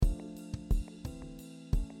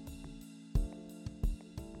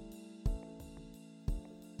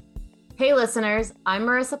Hey listeners, I'm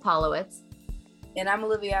Marisa Polowitz. And I'm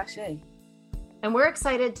Olivia Ashé. And we're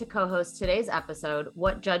excited to co-host today's episode,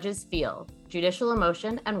 What Judges Feel, Judicial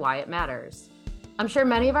Emotion and Why It Matters. I'm sure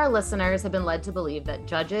many of our listeners have been led to believe that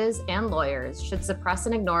judges and lawyers should suppress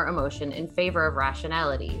and ignore emotion in favor of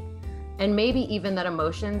rationality, and maybe even that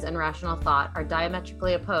emotions and rational thought are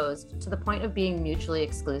diametrically opposed to the point of being mutually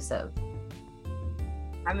exclusive.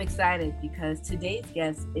 I'm excited because today's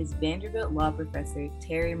guest is Vanderbilt law professor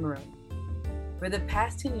Terry Maroney. For the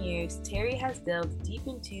past 10 years, Terry has delved deep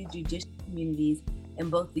into judicial communities in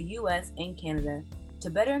both the U.S. and Canada to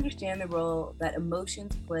better understand the role that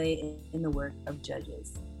emotions play in the work of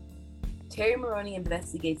judges. Terry Maroney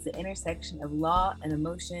investigates the intersection of law and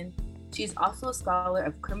emotion. She is also a scholar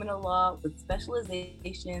of criminal law with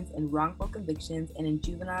specializations in wrongful convictions and in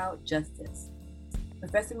juvenile justice.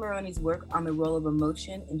 Professor Maroney's work on the role of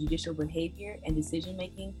emotion in judicial behavior and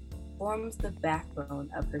decision-making forms the backbone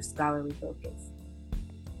of her scholarly focus.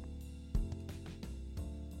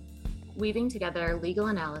 Weaving together legal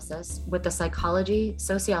analysis with the psychology,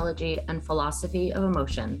 sociology, and philosophy of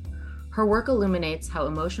emotion, her work illuminates how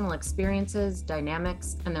emotional experiences,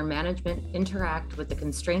 dynamics, and their management interact with the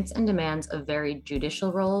constraints and demands of varied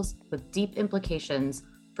judicial roles with deep implications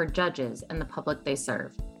for judges and the public they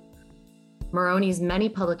serve. Maroney's many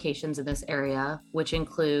publications in this area, which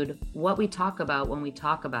include What We Talk About When We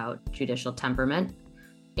Talk About Judicial Temperament,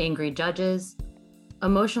 Angry Judges,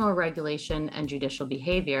 Emotional Regulation and Judicial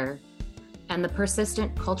Behavior, and The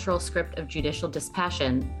Persistent Cultural Script of Judicial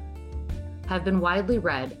Dispassion, have been widely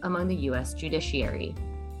read among the U.S. judiciary.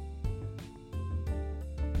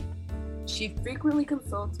 She frequently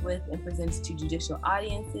consults with and presents to judicial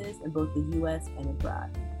audiences in both the U.S. and abroad.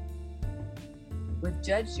 With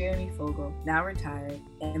Judge Jeremy Fogel, now retired,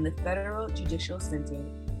 and the Federal Judicial Center,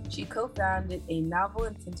 she co-founded a novel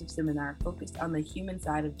intensive seminar focused on the human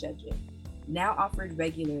side of judging, now offered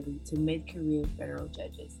regularly to mid-career federal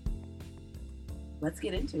judges. Let's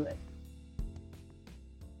get into it.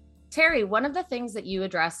 Terry, one of the things that you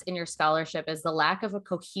address in your scholarship is the lack of a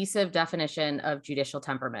cohesive definition of judicial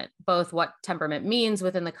temperament, both what temperament means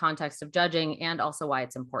within the context of judging and also why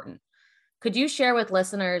it's important. Could you share with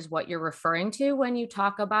listeners what you're referring to when you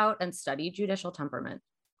talk about and study judicial temperament?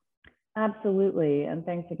 Absolutely. And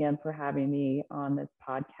thanks again for having me on this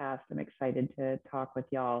podcast. I'm excited to talk with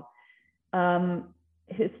y'all.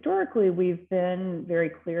 Historically, we've been very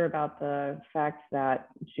clear about the fact that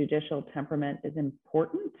judicial temperament is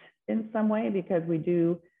important in some way because we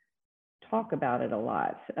do talk about it a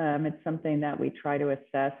lot. It's something that we try to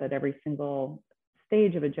assess at every single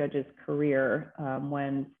stage of a judge's career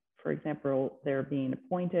when, for example, they're being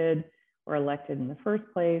appointed or elected in the first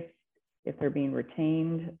place, if they're being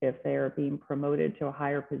retained, if they're being promoted to a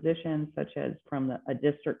higher position, such as from a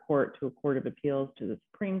district court to a court of appeals to the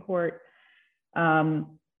Supreme Court.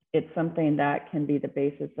 It's something that can be the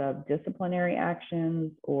basis of disciplinary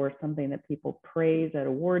actions or something that people praise at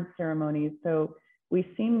award ceremonies. So we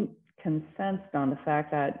seem consensed on the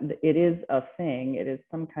fact that it is a thing, it is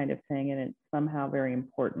some kind of thing, and it's somehow very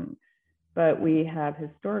important. But we have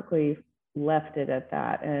historically left it at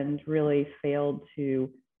that and really failed to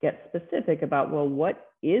get specific about, well, what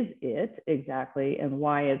is it exactly and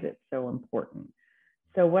why is it so important?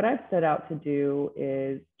 So what I've set out to do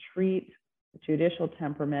is treat judicial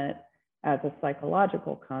temperament as a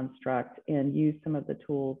psychological construct and use some of the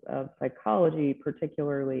tools of psychology,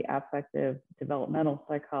 particularly affective developmental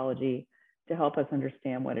psychology, to help us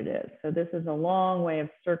understand what it is. So this is a long way of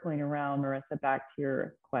circling around, Marisa, back to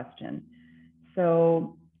your question.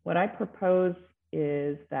 So what I propose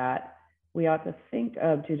is that we ought to think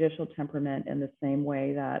of judicial temperament in the same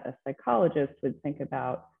way that a psychologist would think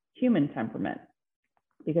about human temperament,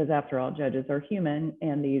 because after all, judges are human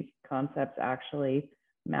and these concepts actually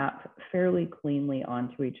map fairly cleanly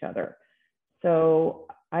onto each other. So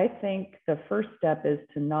I think the first step is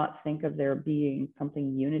to not think of there being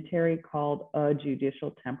something unitary called a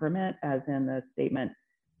judicial temperament, as in the statement,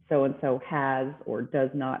 so-and-so has or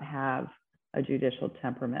does not have a judicial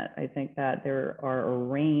temperament. I think that there are a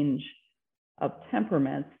range of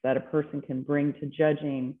temperaments that a person can bring to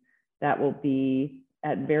judging that will be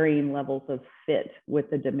at varying levels of fit with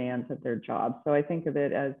the demands of their job. So I think of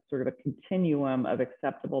it as sort of a continuum of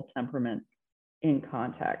acceptable temperaments in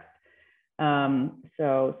context.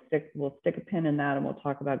 So we'll stick a pin in that and we'll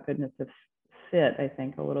talk about goodness of fit, I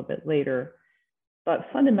think, a little bit later. But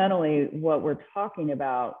fundamentally, what we're talking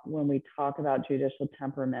about when we talk about judicial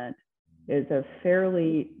temperament is a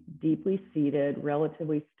fairly deeply seated,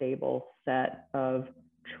 relatively stable set of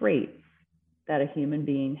traits that a human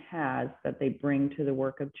being has that they bring to the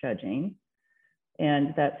work of judging.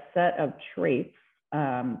 And that set of traits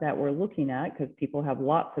that we're looking at, because people have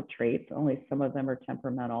lots of traits, only some of them are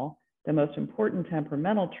temperamental. The most important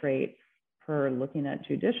temperamental traits for looking at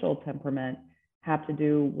judicial temperament have to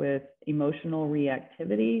do with emotional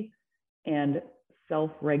reactivity and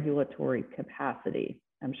self-regulatory capacity.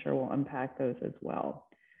 I'm sure we'll unpack those as well.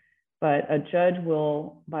 But a judge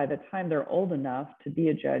will, by the time they're old enough to be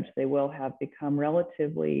a judge, they will have become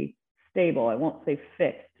relatively stable. I won't say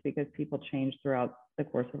fixed, because people change throughout the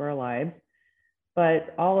course of our lives.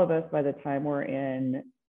 But all of us, by the time we're in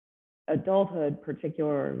adulthood,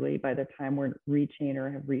 particularly by the time we're reaching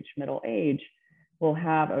or have reached middle age, will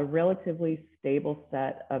have a relatively stable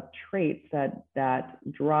set of traits that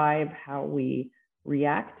drive how we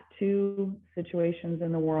react to situations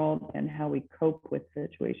in the world and how we cope with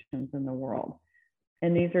situations in the world.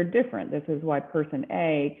 And these are different. This is why person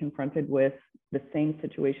A, confronted with the same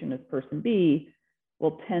situation as person B,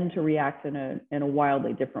 will tend to react in a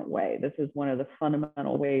wildly different way. This is one of the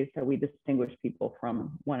fundamental ways that we distinguish people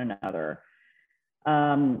from one another.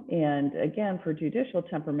 And again, for judicial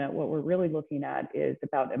temperament, what we're really looking at is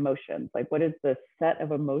about emotions. Like, what is the set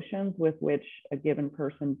of emotions with which a given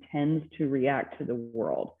person tends to react to the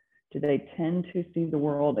world? Do they tend to see the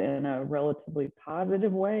world in a relatively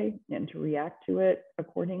positive way and to react to it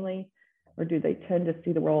accordingly? Or do they tend to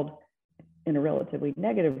see the world in a relatively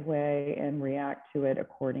negative way and react to it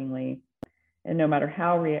accordingly? And no matter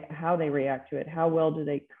how they react to it, how well do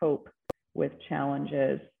they cope with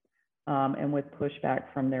challenges and with pushback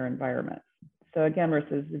from their environment? So again,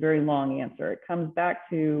 Marisa, is a very long answer. It comes back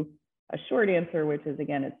to a short answer, which is,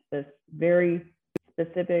 again, it's this very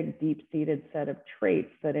specific, deep-seated set of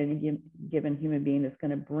traits that any given human being is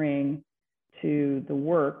going to bring to the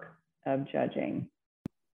work of judging.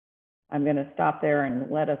 I'm going to stop there and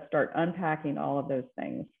let us start unpacking all of those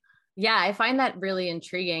things. Yeah, I find that really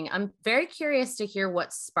intriguing. I'm very curious to hear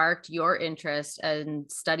what sparked your interest in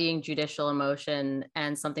studying judicial emotion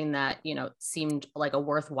and something that, you know, seemed like a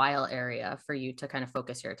worthwhile area for you to kind of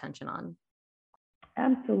focus your attention on.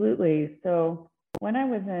 Absolutely. So when I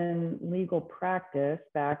was in legal practice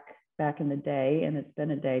back in the day, and it's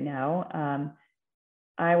been a day now,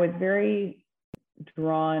 I was very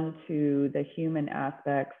drawn to the human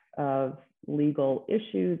aspects of legal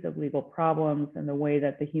issues, of legal problems, and the way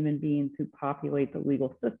that the human beings who populate the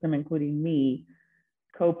legal system, including me,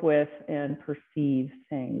 cope with and perceive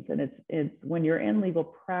things. And it's when you're in legal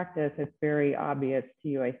practice, it's very obvious to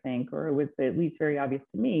you, I think, or it was at least very obvious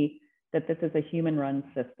to me, that this is a human-run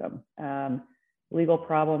system. Legal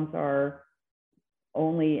problems are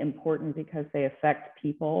only important because they affect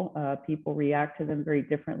people. People react to them very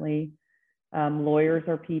differently. Lawyers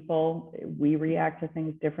are people. We react to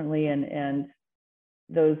things differently, and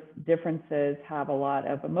those differences have a lot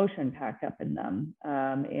of emotion packed up in them.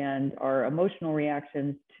 And our emotional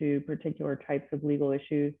reactions to particular types of legal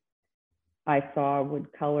issues, I saw,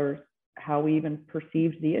 would color how we even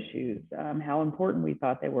perceived the issues, how important we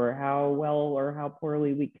thought they were, how well or how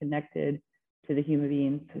poorly we connected to the human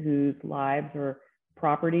beings whose lives or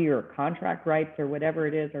property or contract rights or whatever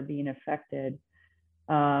it is are being affected.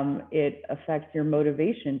 It affects your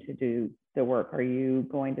motivation to do the work. Are you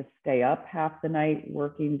going to stay up half the night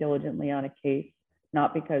working diligently on a case,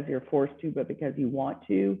 not because you're forced to, but because you want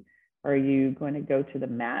to? Are you going to go to the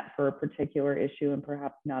mat for a particular issue and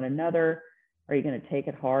perhaps not another? Are you going to take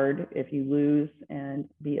it hard if you lose and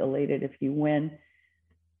be elated if you win?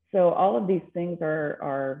 So all of these things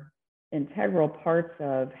are integral parts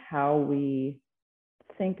of how we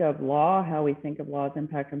think of law, how we think of law's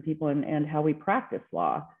impact on people, and how we practice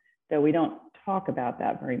law. So we don't talk about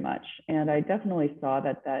that very much. And I definitely saw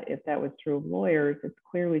that if that was true of lawyers, it's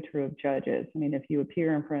clearly true of judges. I mean, if you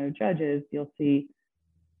appear in front of judges, you'll see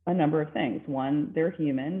a number of things. One, they're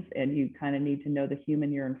humans, and you kind of need to know the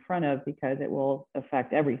human you're in front of, because it will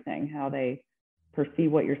affect everything, how they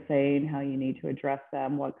perceive what you're saying, how you need to address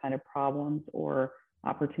them, what kind of problems or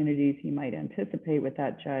opportunities you might anticipate with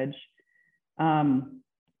that judge.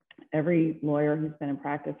 Every lawyer who's been in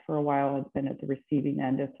practice for a while has been at the receiving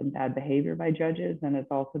end of some bad behavior by judges, and has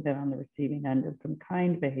also been on the receiving end of some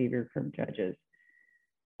kind behavior from judges.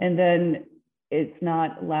 And then it's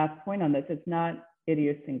not, last point on this, it's not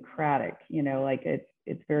idiosyncratic, you know, like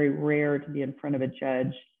it's very rare to be in front of a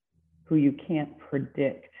judge who you can't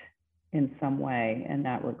predict in some way in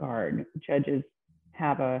that regard. Judges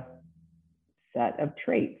have a set of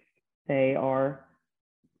traits. They are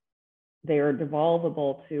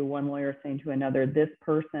devolvable to one lawyer saying to another, this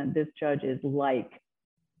judge is like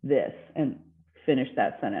this, and finish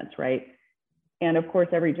that sentence, right? And of course,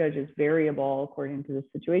 every judge is variable according to the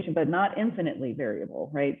situation, but not infinitely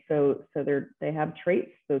variable, right? So they have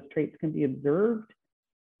traits. Those traits can be observed.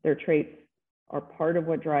 Their traits are part of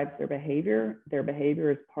what drives their behavior. Their behavior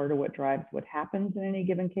is part of what drives what happens in any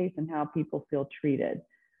given case and how people feel treated.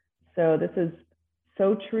 So this is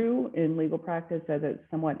so true in legal practice that it's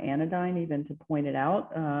somewhat anodyne even to point it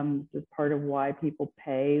out. This is part of why people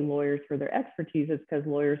pay lawyers for their expertise, is because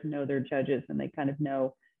lawyers know their judges and they kind of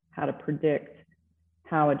know how to predict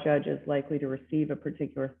how a judge is likely to receive a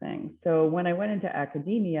particular thing. So when I went into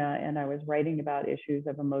academia and I was writing about issues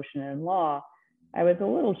of emotion in law, I was a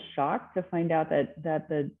little shocked to find out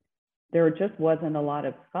that there just wasn't a lot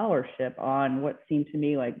of scholarship on what seemed to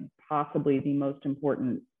me like possibly the most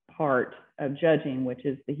important part of judging, which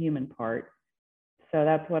is the human part. So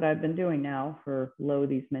that's what I've been doing now for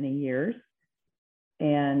these many years.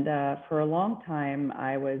 And for a long time,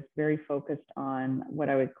 I was very focused on what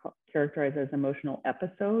I would characterize as emotional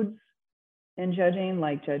episodes in judging,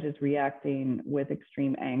 like judges reacting with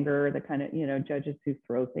extreme anger, the kind of, judges who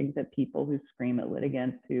throw things at people, who scream at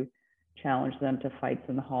litigants, who challenge them to fights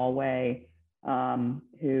in the hallway,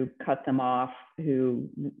 who cut them off, who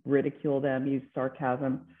ridicule them, use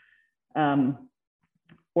sarcasm,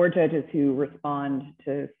 or judges who respond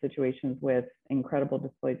to situations with incredible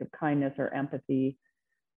displays of kindness or empathy.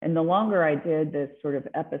 And the longer I did this sort of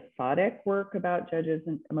episodic work about judges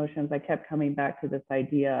and emotions, I kept coming back to this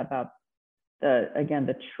idea about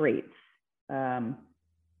the traits and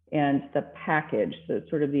the package, the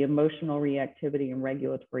sort of the emotional reactivity and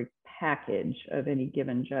regulatory package of any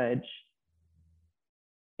given judge.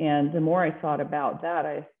 And the more I thought about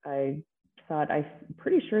that, I thought, I'm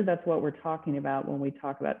pretty sure that's what we're talking about when we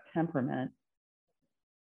talk about temperament.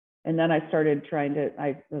 And then I started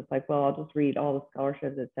I was like, well, I'll just read all the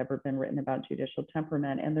scholarship that's ever been written about judicial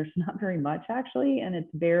temperament. And there's not very much actually. And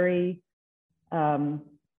it's very,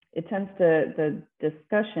 it tends to, the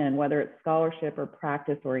discussion, whether it's scholarship or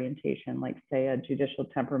practice orientation, like say a judicial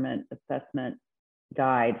temperament assessment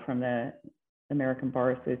guide from the American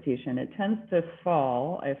Bar Association, it tends to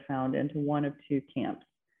fall, I've found, into one of two camps.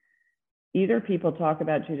 Either people talk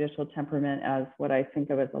about judicial temperament as what I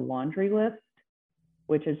think of as a laundry list,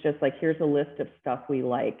 which is just like, here's a list of stuff we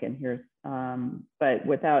like, and here's, but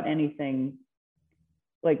without anything,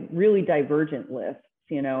 like really divergent lists,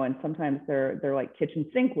 and sometimes they're like kitchen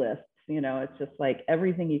sink lists, it's just like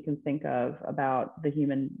everything you can think of about the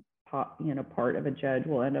human, part of a judge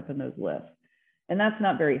will end up in those lists. And that's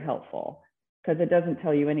not very helpful, because it doesn't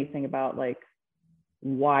tell you anything about like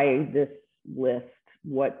why this list,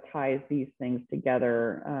 what ties these things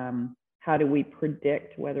together. How do we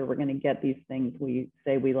predict whether we're going to get these things we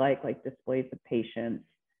say we like displays of patience,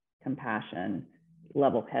 compassion,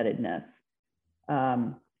 level-headedness.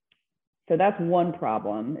 So that's one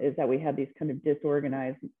problem, is that we have these kind of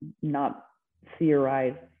disorganized, not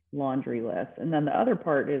theorized laundry lists. And then the other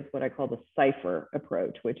part is what I call the cipher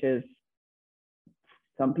approach, which is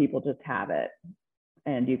some people just have it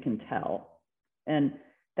and you can tell. And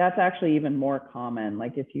that's actually even more common.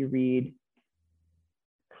 Like if you read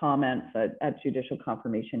comments at judicial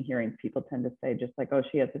confirmation hearings, people tend to say just like, oh,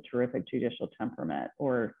 she has a terrific judicial temperament,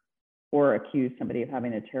 or accuse somebody of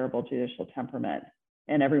having a terrible judicial temperament.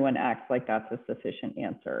 And everyone acts like that's a sufficient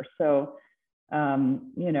answer. So,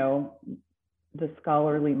 the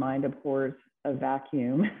scholarly mind abhors a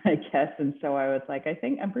vacuum, I guess. And so I was like,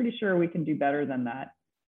 I'm pretty sure we can do better than that.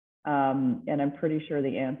 And I'm pretty sure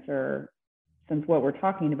the answer, since what we're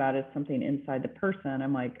talking about is something inside the person,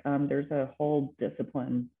 I'm like, there's a whole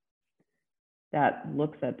discipline that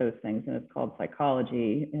looks at those things, and it's called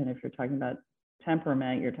psychology. And if you're talking about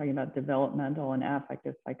temperament, you're talking about developmental and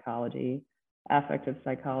affective psychology. Affective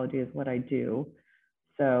psychology is what I do.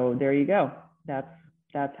 So there you go. That's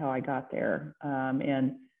how I got there.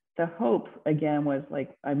 And the hope, again, was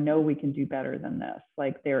like, I know we can do better than this.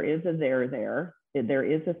 Like there is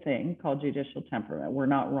a thing called judicial temperament. We're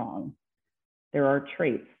not wrong. There are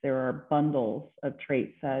traits, there are bundles of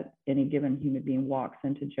traits that any given human being walks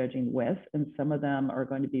into judging with, and some of them are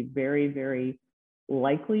going to be very, very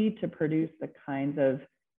likely to produce the kinds of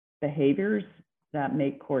behaviors that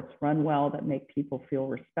make courts run well, that make people feel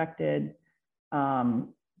respected,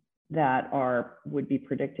 that would be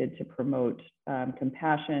predicted to promote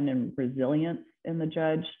compassion and resilience in the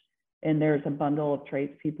judge. And there's a bundle of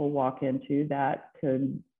traits people walk into that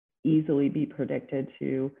could easily be predicted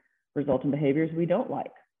to result in behaviors we don't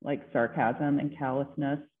like sarcasm and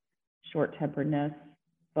callousness, short-temperedness,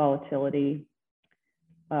 volatility,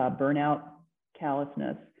 burnout,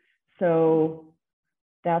 callousness. So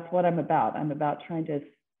that's what I'm about. I'm about trying to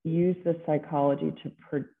use the psychology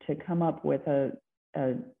to come up with a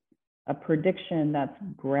prediction that's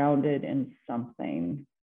grounded in something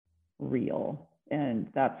real. And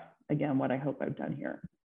that's, again, what I hope I've done here.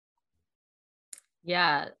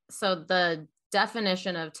 Yeah. So the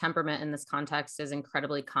definition of temperament in this context is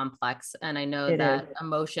incredibly complex. And I know It that is.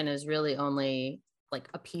 emotion is really only like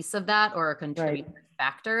a piece of that or a contributing Right.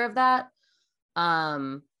 factor of that.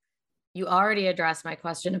 You already addressed my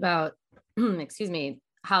question about, excuse me,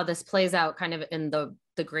 how this plays out kind of in the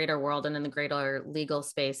greater world and in the greater legal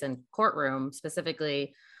space and courtroom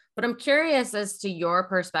specifically. But I'm curious as to your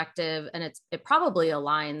perspective, and it probably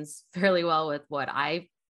aligns fairly well with what I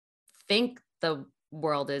think the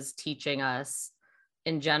world is teaching us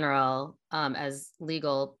in general as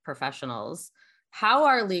legal professionals. How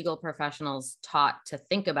are legal professionals taught to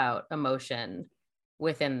think about emotion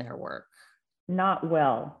within their work? Not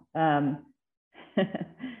well.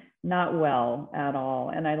 Not well at all.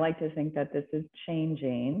 And I like to think that this is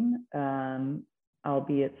changing,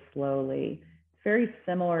 albeit slowly. It's very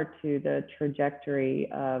similar to the trajectory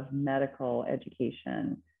of medical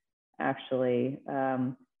education, actually.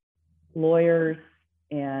 Lawyers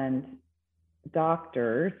and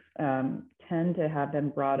doctors tend to have been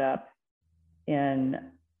brought up in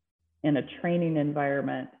a training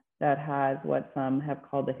environment that has what some have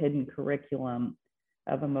called the hidden curriculum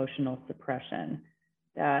of emotional suppression.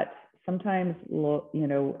 That sometimes, law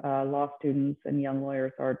students and young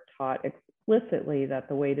lawyers are taught explicitly that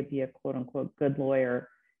the way to be a quote unquote good lawyer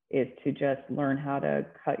is to just learn how to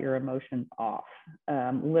cut your emotions off,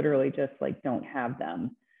 literally just like don't have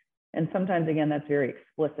them. And sometimes, again, that's very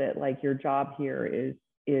explicit, like your job here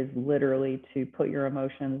is literally to put your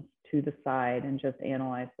emotions to the side and just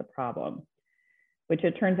analyze the problem, which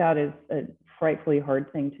it turns out is a frightfully hard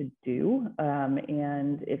thing to do.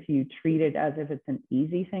 And if you treat it as if it's an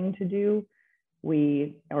easy thing to do,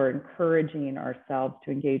 we are encouraging ourselves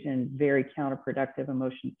to engage in very counterproductive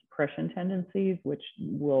emotion suppression tendencies, which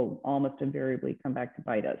will almost invariably come back to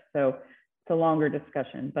bite us. So it's a longer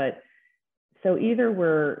discussion, but so either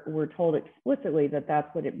we're told explicitly that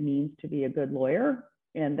that's what it means to be a good lawyer,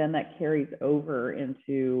 and then that carries over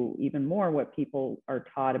into even more what people are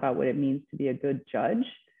taught about what it means to be a good judge,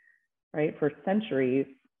 right? For centuries,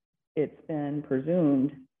 it's been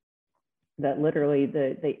presumed that literally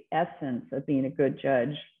the essence of being a good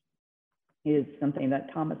judge is something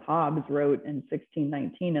that Thomas Hobbes wrote in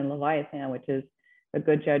 1619 in Leviathan, which is a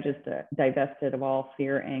good judge is divested of all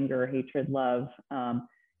fear, anger, hatred, love.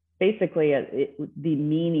 Basically, the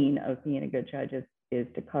meaning of being a good judge is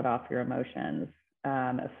to cut off your emotions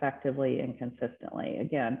effectively and consistently.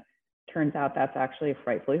 Again, turns out that's actually a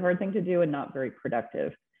frightfully hard thing to do and not very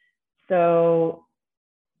productive. So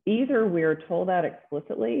either we're told that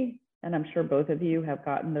explicitly, and I'm sure both of you have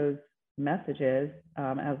gotten those messages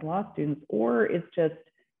as law students, or it's just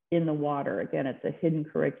in the water. Again, it's a hidden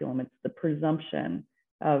curriculum. It's the presumption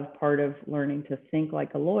of part of learning to think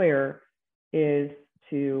like a lawyer is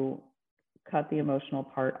to cut the emotional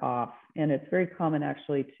part off. And it's very common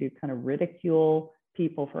actually to kind of ridicule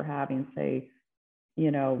people for having, say,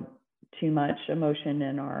 too much emotion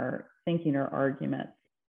in our thinking or arguments,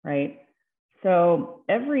 right? So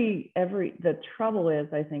the trouble is,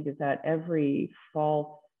 I think, is that every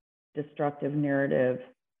false destructive narrative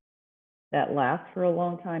that lasts for a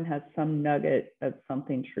long time has some nugget of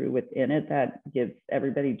something true within it that gives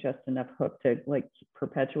everybody just enough hook to like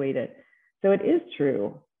perpetuate it. So it is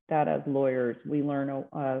true that as lawyers, we learn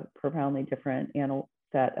a profoundly different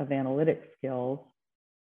set of analytic skills.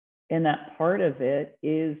 And that part of it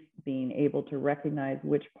is being able to recognize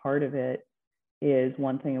which part of it is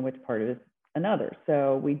one thing and which part of it is another.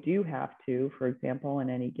 So we do have to, for example, in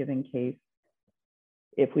any given case,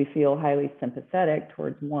 if we feel highly sympathetic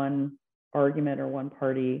towards one argument or one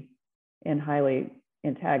party and highly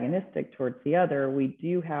antagonistic towards the other, we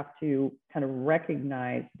do have to kind of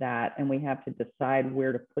recognize that, and we have to decide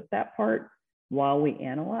where to put that part while we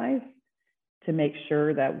analyze to make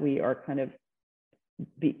sure that we are kind of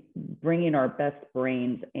bringing our best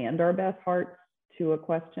brains and our best hearts to a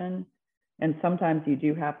question. And sometimes you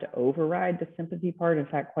do have to override the sympathy part. In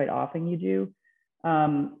fact, quite often you do.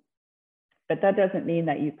 But that doesn't mean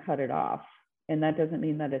that you cut it off. And that doesn't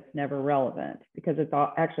mean that it's never relevant, because it's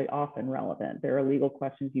actually often relevant. There are legal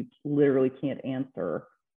questions you literally can't answer,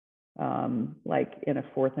 like in a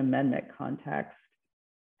Fourth Amendment context,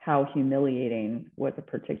 how humiliating was a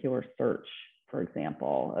particular search, for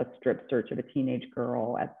example, a strip search of a teenage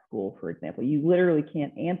girl at school, for example. You literally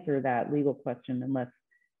can't answer that legal question unless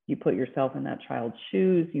you put yourself in that child's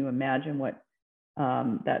shoes. You imagine what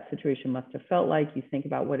that situation must have felt like. You think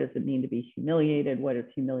about, what does it mean to be humiliated? What does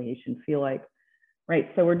humiliation feel like? Right.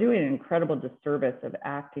 So we're doing an incredible disservice of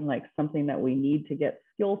acting like something that we need to get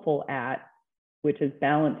skillful at, which is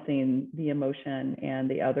balancing the emotion and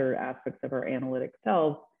the other aspects of our analytic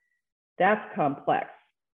selves. That's complex.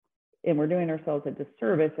 and we're doing ourselves a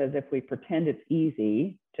disservice as if we pretend it's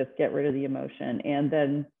easy, just get rid of the emotion. And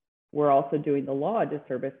then we're also doing the law a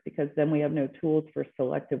disservice because then we have no tools for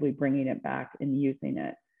selectively bringing it back and using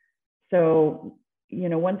it. So,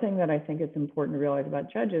 one thing that I think is important to realize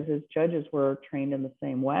about judges is judges were trained in the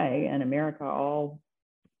same way. In America,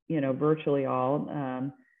 virtually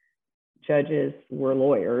all judges were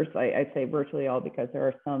lawyers. I say virtually all because there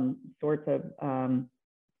are some sorts of,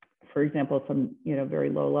 for example, some, very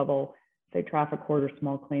low level, say traffic court or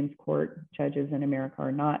small claims court judges in America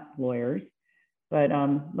are not lawyers, but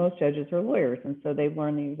most judges are lawyers. And so they've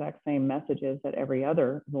learned the exact same messages that every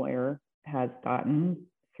other lawyer has gotten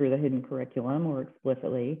through the hidden curriculum or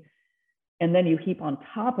explicitly. And then you heap on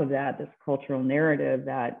top of that this cultural narrative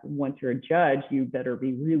that once you're a judge, you better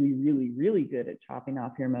be really, really, really good at chopping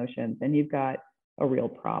off your emotions. And you've got a real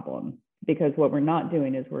problem, because what we're not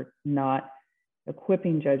doing is we're not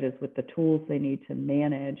equipping judges with the tools they need to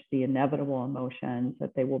manage the inevitable emotions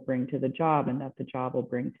that they will bring to the job and that the job will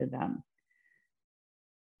bring to them.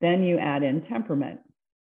 Then you add in temperament.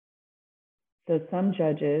 So some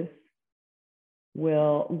judges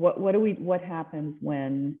will, what happens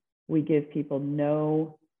when we give people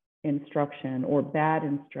no instruction or bad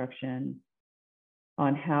instruction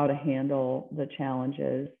on how to handle the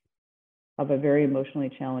challenges of a very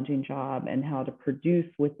emotionally challenging job and how to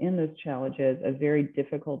produce within those challenges a very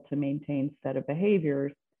difficult to maintain set of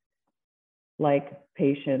behaviors like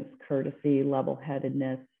patience, courtesy,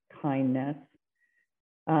 level-headedness, kindness.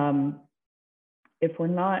 If we're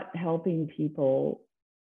not helping people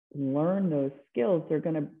learn those skills, they're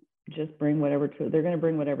going to just bring whatever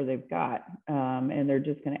they've got, and they're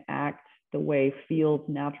just going to act the way feels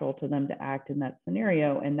natural to them to act in that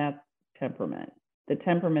scenario, and that's temperament. The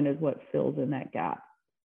temperament is what fills in that gap.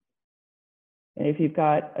 And if you've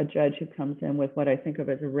got a judge who comes in with what I think of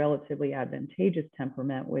as a relatively advantageous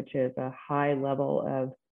temperament, which is a high level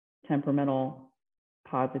of temperamental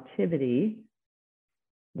positivity,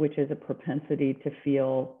 which is a propensity to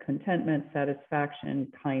feel contentment, satisfaction,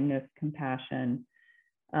 kindness, compassion,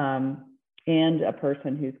 and a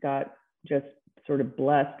person who's got just sort of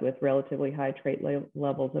blessed with relatively high trait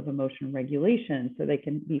levels of emotion regulation, so they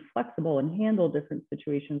can be flexible and handle different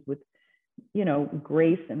situations with,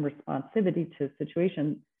 grace and responsivity to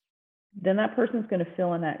situations, then that person's going to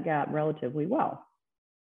fill in that gap relatively well.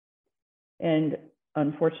 And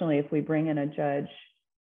unfortunately, if we bring in a judge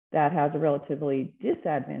that has a relatively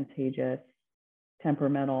disadvantageous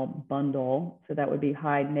temperamental bundle, so that would be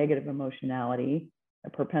high negative emotionality, a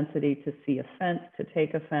propensity to see offense, to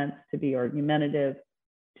take offense, to be argumentative,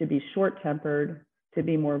 to be short-tempered, to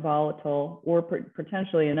be more volatile, or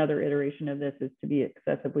potentially another iteration of this is to be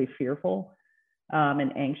excessively fearful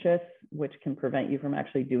and anxious, which can prevent you from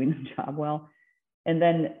actually doing the job well. And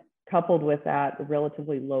then coupled with that,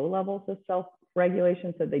 relatively low levels of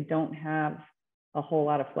self-regulation, so they don't have a whole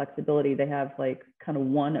lot of flexibility. They have like kind of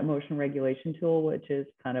one emotion regulation tool, which is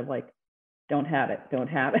kind of like, don't have it, don't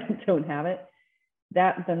have it, don't have it.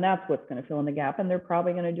 Then that's what's going to fill in the gap, and they're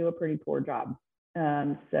probably going to do a pretty poor job.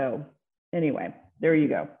 So anyway, there you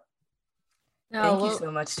go. Thank you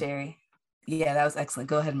so much, Terry. Yeah, that was excellent.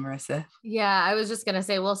 Go ahead, Marisa. Yeah, I was just going to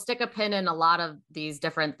say, we'll stick a pin in a lot of these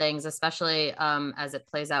different things, especially as it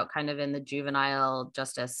plays out kind of in the juvenile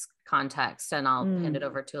justice context. And I'll hand it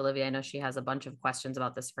over to Olivia. I know she has a bunch of questions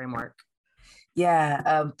about this framework.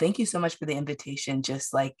 Yeah, thank you so much for the invitation.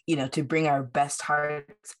 Just like, to bring our best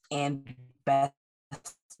hearts and best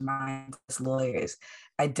minds as lawyers.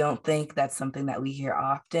 I don't think that's something that we hear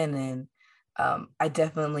often. And I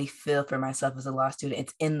definitely feel for myself as a law student,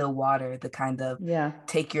 it's in the water, the kind of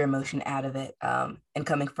take your emotion out of it. And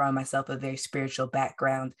coming from myself, a very spiritual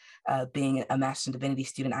background, being a Master's in Divinity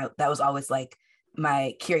student, that was always like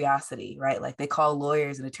my curiosity, right? Like they call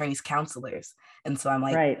lawyers and attorneys counselors. And so I'm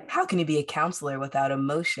like, how can you be a counselor without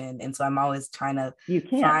emotion? And so I'm always trying to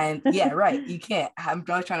find, you can't. I'm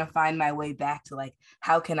always trying to find my way back to like,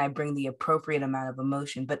 how can I bring the appropriate amount of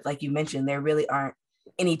emotion? But like you mentioned, there really aren't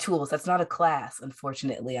any tools. That's not a class,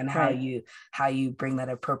 unfortunately, on how you bring that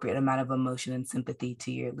appropriate amount of emotion and sympathy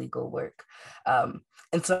to your legal work. And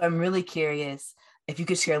so I'm really curious if you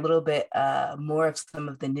could share a little bit more of some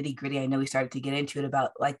of the nitty gritty. I know we started to get into it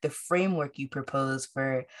about like the framework you propose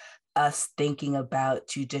for us thinking about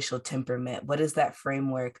judicial temperament. What is that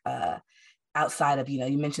framework outside of,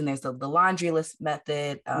 you mentioned there's the laundry list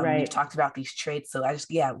method. You've talked about these traits. So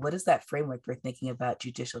what is that framework for thinking about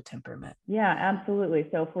judicial temperament? Yeah, absolutely.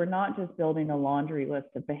 So if we're not just building a laundry list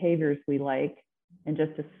of behaviors we like and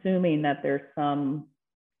just assuming that there's some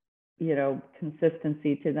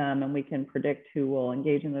consistency to them and we can predict who will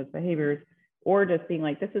engage in those behaviors, or just being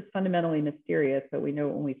like, this is fundamentally mysterious, but we know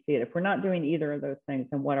it when we see it. If we're not doing either of those things,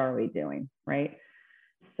 then what are we doing, right?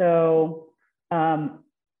 So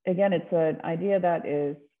again, it's an idea that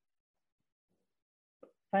is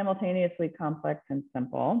simultaneously complex and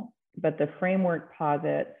simple, but the framework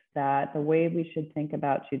posits that the way we should think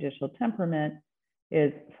about judicial temperament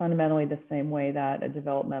is fundamentally the same way that a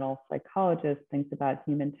developmental psychologist thinks about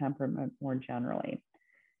human temperament more generally.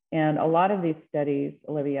 And a lot of these studies,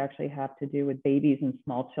 Olivia, actually have to do with babies and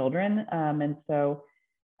small children. And so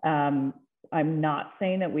I'm not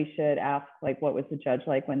saying that we should ask, like, what was the judge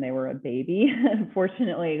like when they were a baby?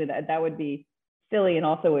 Unfortunately, that would be silly. And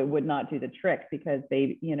also it would not do the trick because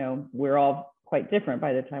they, you know, we're all quite different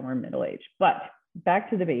by the time we're middle age. But back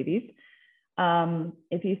to the babies.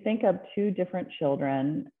 If you think of two different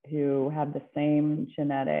children who have the same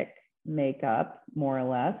genetic makeup, more or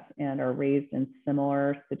less, and are raised in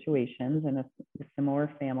similar situations in a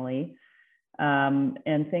similar family,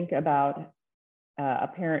 and think about a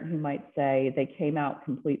parent who might say they came out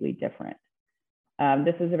completely different.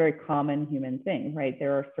 This is a very common human thing, right?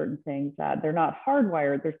 There are certain things that they're not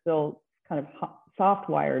hardwired, they're still kind of soft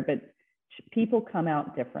wired, but people come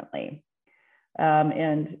out differently.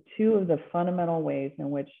 And two of the fundamental ways in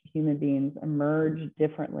which human beings emerge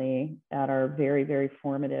differently at our very, very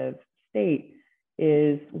formative state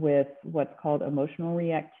is with what's called emotional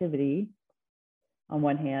reactivity on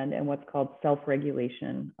one hand and what's called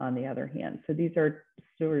self-regulation on the other hand. So these are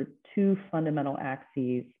sort of two fundamental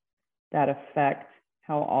axes that affect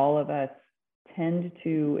how all of us tend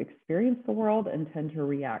to experience the world and tend to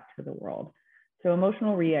react to the world. So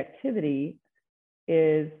emotional reactivity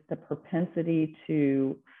is the propensity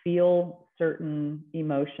to feel certain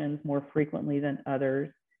emotions more frequently than others,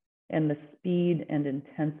 and the speed and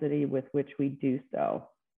intensity with which we do so.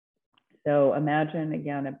 So imagine,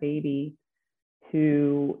 again, a baby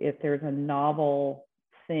who, if there's a novel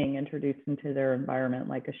thing introduced into their environment,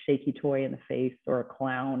 like a shaky toy in the face or a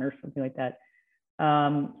clown or something like that,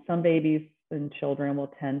 some babies and children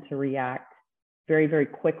will tend to react very, very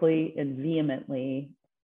quickly and vehemently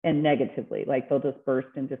and negatively, like they'll just burst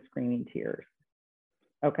into screaming tears.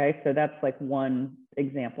 Okay, so that's like one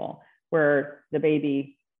example where the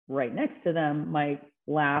baby right next to them might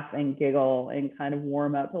laugh and giggle and kind of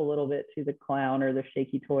warm up a little bit to the clown or the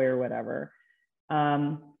shaky toy or whatever.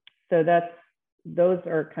 So those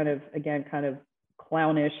are kind of, again, kind of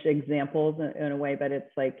clownish examples in a way, but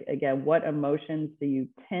it's like, again, what emotions do you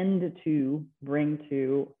tend to bring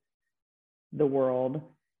to the world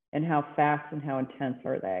and how fast and how intense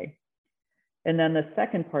are they? And then the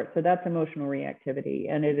second part, so that's emotional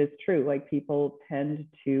reactivity. And it is true, like people tend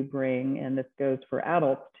to bring, and this goes for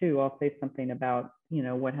adults too, I'll say something about, you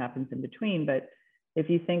know, what happens in between, but if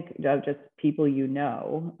you think of just people you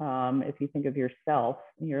know, if you think of yourself,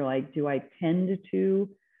 you're like, do I tend to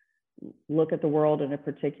look at the world in a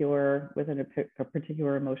particular, within a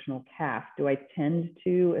particular emotional cast? Do I tend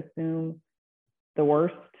to assume the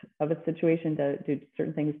worst of a situation? Do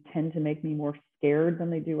certain things tend to make me more scared than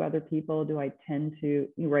they do other people? Do I tend to,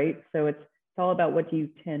 right? So it's all about what do you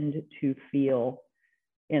tend to feel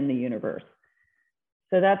in the universe.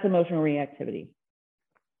 So that's emotional reactivity.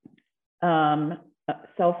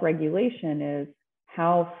 Self-regulation is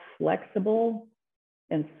how flexible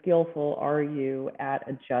and skillful are you at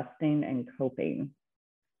adjusting and coping?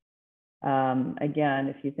 Again,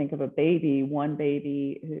 if you think of a baby, one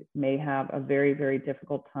baby who may have a very, very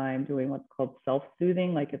difficult time doing what's called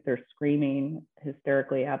self-soothing. Like if they're screaming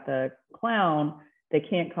hysterically at the clown, they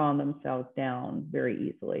can't calm themselves down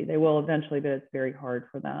very easily. They will eventually, but it's very hard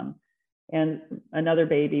for them. And another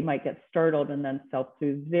baby might get startled and then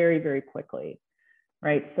self-soothe very, very quickly,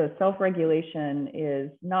 right? So self-regulation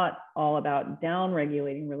is not all about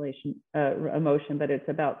down-regulating emotion, but it's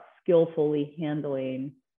about skillfully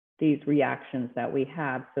handling these reactions that we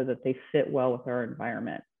have so that they fit well with our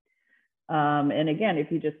environment. And again,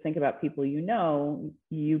 if you just think about people you know,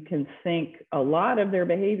 you can think a lot of their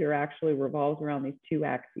behavior actually revolves around these two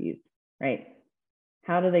axes, right?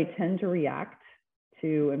 How do they tend to react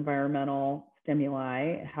to environmental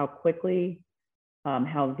stimuli? How quickly,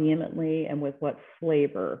 how vehemently, and with what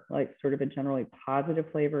flavor, like sort of a generally positive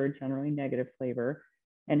flavor, a generally negative flavor,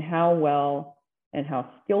 and how well and how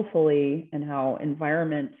skillfully and how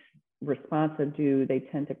environment responsive do they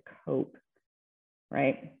tend to cope,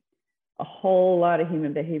 right? A whole lot of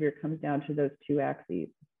human behavior comes down to those two axes.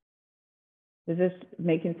 Is this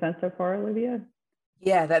making sense so far, Olivia?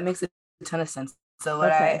 Yeah, that makes a ton of sense. So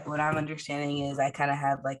what I'm understanding is I kind of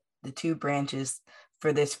have like the two branches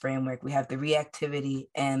for this framework. We have the reactivity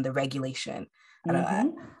and the regulation.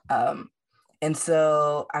 And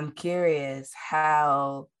so I'm curious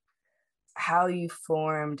how how you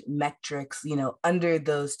formed metrics, under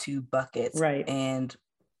those two buckets. Right. And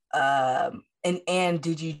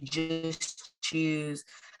did you just choose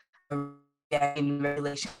in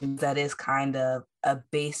regulations that is kind of a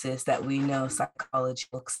basis that we know psychology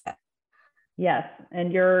looks at? Yes,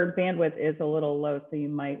 and your bandwidth is a little low, so you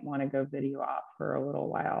might want to go video off for a little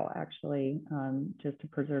while, actually, just to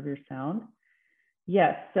preserve your sound.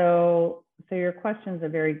 Yes, so your question is a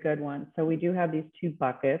very good one. So we do have these two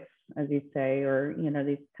buckets, as you say, or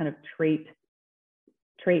these kind of trait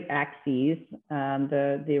axes,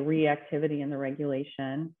 the reactivity and the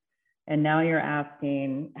regulation. And now you're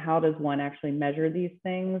asking, how does one actually measure these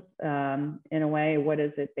things in a way? What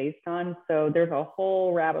is it based on? So there's a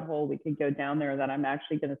whole rabbit hole we could go down there that I'm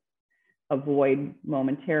actually going to avoid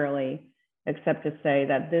momentarily, except to say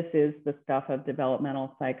that this is the stuff of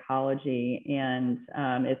developmental psychology, and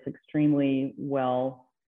it's extremely well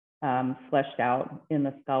fleshed out in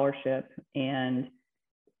the scholarship. And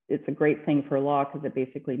it's a great thing for law because it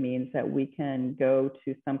basically means that we can go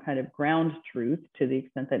to some kind of ground truth, to the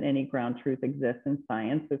extent that any ground truth exists in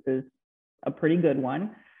science. This is a pretty good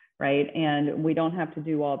one, right? And we don't have to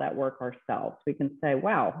do all that work ourselves. We can say,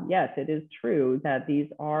 wow, yes, it is true that these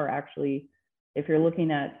are actually, if you're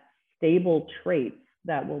looking at stable traits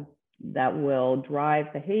that will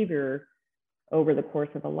drive behavior over the course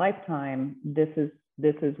of a lifetime, this is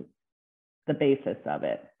the basis of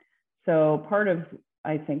it. So part of,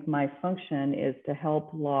 I think, my function is to help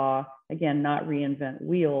law, again, not reinvent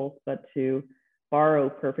wheels, but to borrow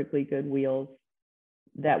perfectly good wheels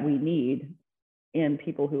that we need in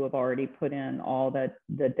people who have already put in all the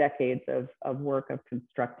decades of work of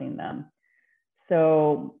constructing them.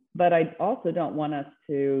 So, but I also don't want us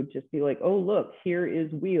to just be like, oh, look, here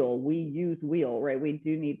is wheel, we use wheel, right? We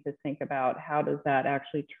do need to think about how does that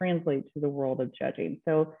actually translate to the world of judging.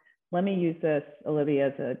 So let me use this, Olivia,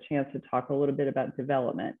 as a chance to talk a little bit about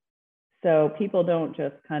development. So people don't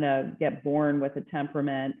just kind of get born with a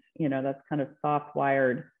temperament, that's kind of soft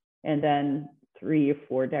wired, and then 3 or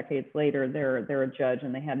 4 decades later, they're a judge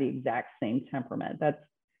and they have the exact same temperament.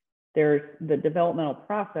 There's the developmental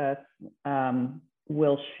process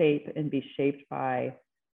will shape and be shaped by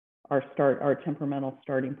our temperamental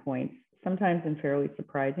starting points, sometimes in fairly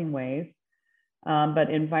surprising ways. But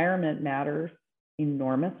environment matters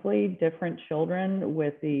enormously. Different children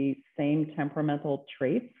with the same temperamental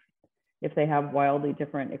traits, if they have wildly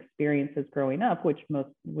different experiences growing up, which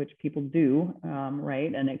people do,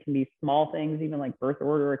 right? And it can be small things, even like birth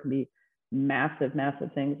order. It can be massive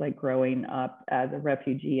things like growing up as a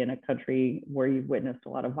refugee in a country where you've witnessed a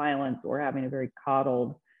lot of violence, or having a very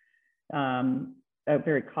coddled childhood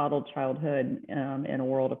in a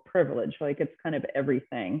world of privilege. Like, it's kind of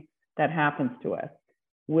everything that happens to us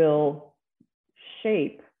will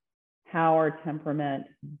shape how our temperament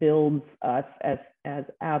builds us as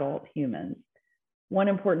adult humans. One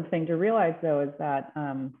important thing to realize, though, is that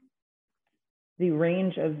the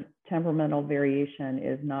range of temperamental variation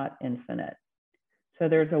is not infinite. So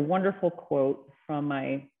there's a wonderful quote from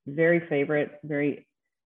my very favorite, very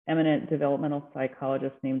eminent developmental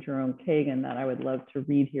psychologist named Jerome Kagan that I would love to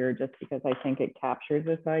read here, just because I think it captures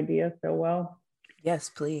this idea so well. Yes,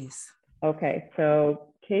 please. Okay,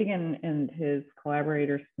 so Kagan and his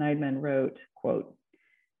collaborator Sneidman wrote, quote,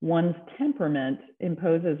 "One's temperament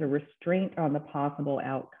imposes a restraint on the possible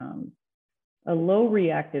outcomes. A low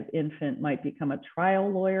reactive infant might become a trial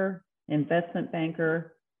lawyer, investment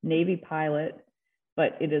banker, Navy pilot,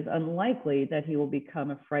 but it is unlikely that he will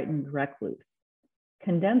become a frightened recluse.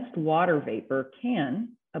 Condensed water vapor can,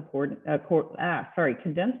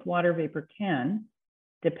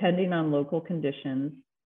 depending on local conditions,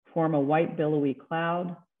 form a white billowy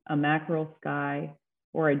cloud, a mackerel sky,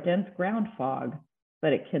 or a dense ground fog,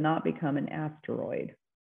 but it cannot become an asteroid."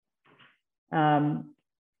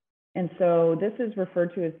 And so this is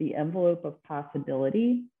referred to as the envelope of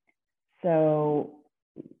possibility. So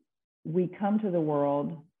we come to the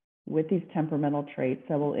world with these temperamental traits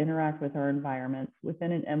that will interact with our environments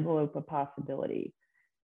within an envelope of possibility.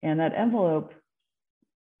 And that envelope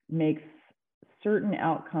makes certain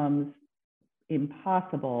outcomes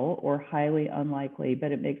impossible or highly unlikely,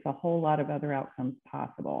 but it makes a whole lot of other outcomes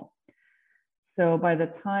possible. So by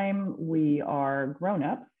the time we are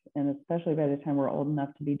grown-ups, and especially by the time we're old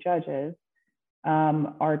enough to be judges,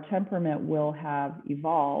 our temperament will have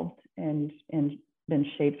evolved and been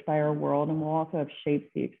shaped by our world, and will also have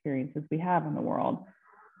shaped the experiences we have in the world.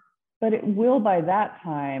 But it will, by that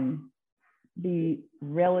time, be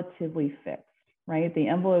relatively fixed, right? The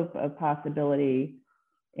envelope of possibility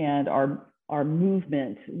and our our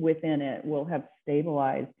movement within it will have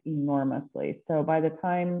stabilized enormously. So by the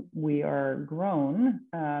time we are grown,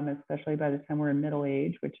 especially by the time we're in middle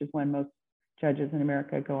age, which is when most judges in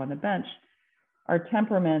America go on the bench, our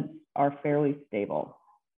temperaments are fairly stable.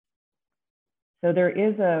 So there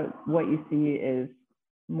is what you see is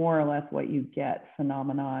more or less what you get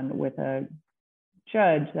phenomenon with a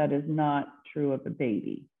judge that is not true of a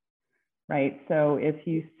baby, right? So if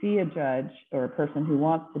you see a judge or a person who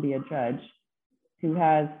wants to be a judge who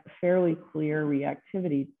has fairly clear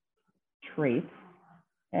reactivity traits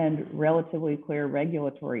and relatively clear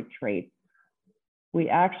regulatory traits, we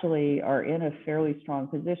actually are in a fairly strong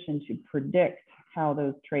position to predict how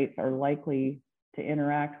those traits are likely to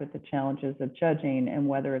interact with the challenges of judging and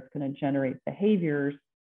whether it's going to generate behaviors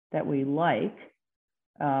that we like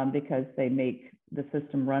because they make the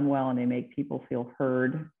system run well and they make people feel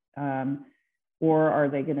heard, or are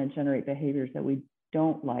they going to generate behaviors that we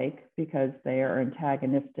don't like because they are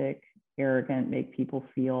antagonistic, arrogant, make people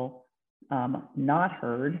feel not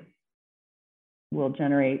heard, will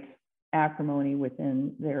generate acrimony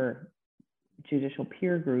within their judicial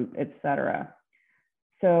peer group, et cetera.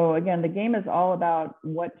 So again, the game is all about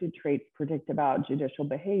what do traits predict about judicial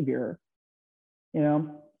behavior,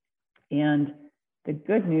 and the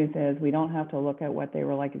good news is we don't have to look at what they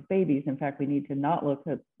were like as babies. In fact, we need to not look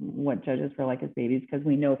at what judges were like as babies because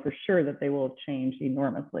we know for sure that they will have changed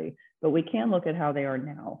enormously. But we can look at how they are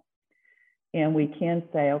now. And we can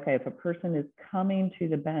say, okay, if a person is coming to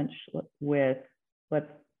the bench with,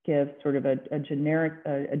 let's give sort of a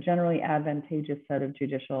generally advantageous set of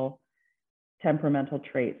judicial temperamental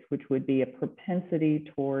traits, which would be a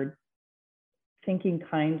propensity toward thinking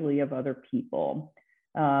kindly of other people.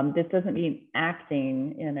 This doesn't mean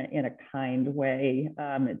acting in a kind way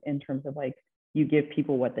in terms of like you give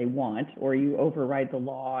people what they want or you override the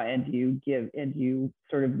law and you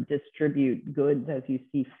sort of distribute goods as you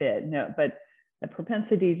see fit. No, but the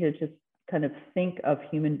propensity to just kind of think of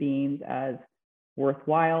human beings as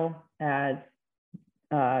worthwhile, as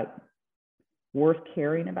worth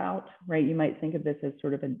caring about, right? You might think of this as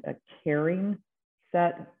sort of a caring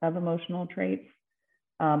set of emotional traits.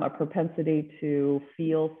 A propensity to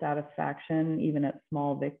feel satisfaction even at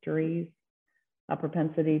small victories, a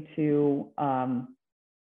propensity to,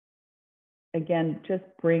 again, just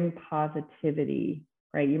bring positivity,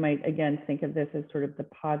 right? You might, again, think of this as sort of the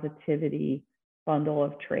positivity bundle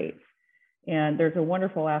of traits. And there's a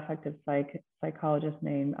wonderful affective psychologist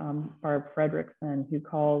named Barb Fredrickson who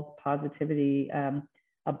calls positivity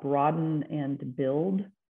a broaden and build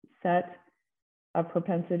set of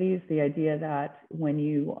propensities. The idea that when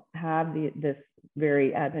you have this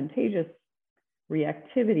very advantageous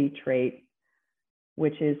reactivity trait,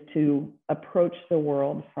 which is to approach the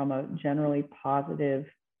world from a generally positive,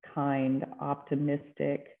 kind,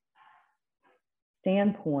 optimistic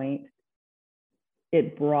standpoint,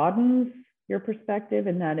 it broadens your perspective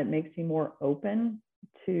in that it makes you more open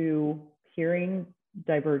to hearing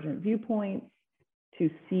divergent viewpoints, to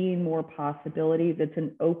seeing more possibilities. It's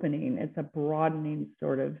an opening, it's a broadening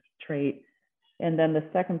sort of trait. And then the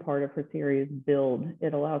second part of her theory is build.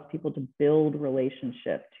 It allows people to build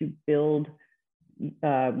relationship, to build,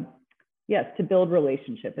 to build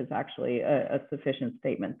relationship is actually a sufficient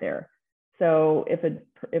statement there. So if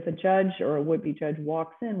a judge or a would-be judge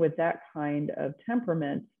walks in with that kind of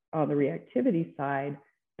temperament on the reactivity side,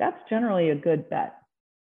 that's generally a good bet,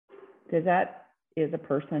 because that is a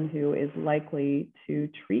person who is likely to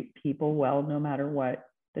treat people well no matter what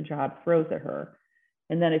the job throws at her.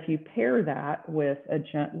 And then if you pair that with a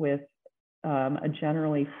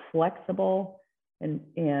generally flexible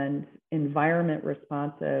and environment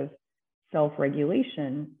responsive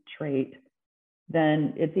self-regulation trait,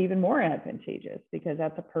 then it's even more advantageous, because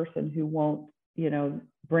that's a person who won't,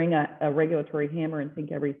 bring a regulatory hammer and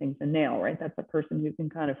think everything's a nail, right? That's a person who can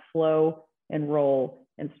kind of flow and roll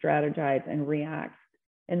and strategize and react.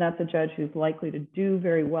 And that's a judge who's likely to do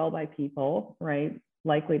very well by people, right?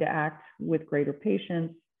 Likely to act with greater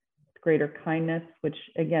patience, greater kindness, which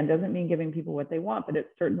again, doesn't mean giving people what they want, but it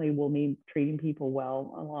certainly will mean treating people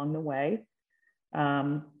well along the way.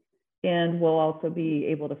 And will also be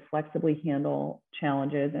able to flexibly handle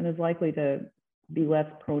challenges and is likely to be less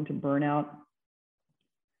prone to burnout.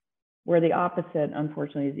 Where the opposite,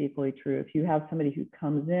 unfortunately, is equally true. If you have somebody who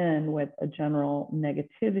comes in with a general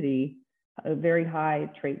negativity, a very high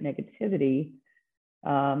trait negativity,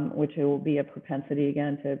 which it will be a propensity,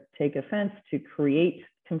 again, to take offense, to create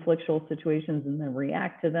conflictual situations and then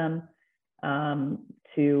react to them,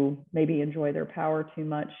 to maybe enjoy their power too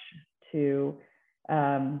much, to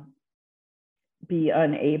be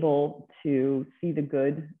unable to see the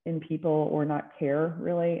good in people or not care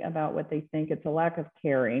really about what they think. It's a lack of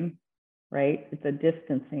caring, right? It's a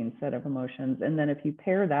distancing set of emotions. And then if you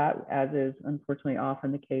pair that, as is unfortunately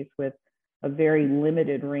often the case, with a very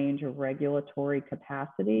limited range of regulatory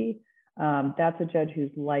capacity, that's a judge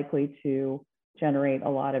who's likely to generate a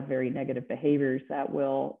lot of very negative behaviors that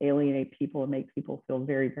will alienate people and make people feel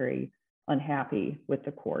very, very unhappy with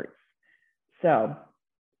the courts. So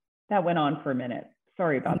that went on for a minute.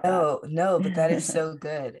 Sorry about that. No, but that is so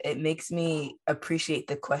good. It makes me appreciate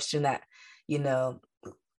the question that, you know,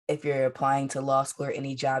 if you're applying to law school or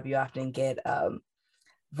any job, you often get,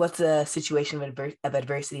 what's a situation of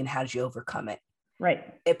adversity and how did you overcome it?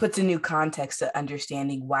 Right. It puts a new context to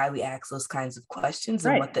understanding why we ask those kinds of questions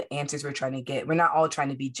and what the answers we're trying to get. We're not all trying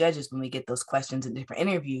to be judges when we get those questions in different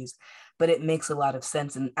interviews, but it makes a lot of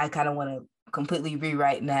sense. And I kind of want to completely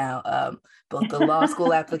rewrite now both the law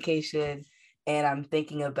school application, and I'm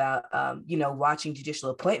thinking about, watching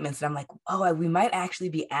judicial appointments. And I'm like, oh, we might actually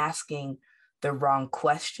be asking the wrong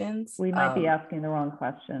questions. We might be asking the wrong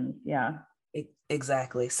questions. Yeah.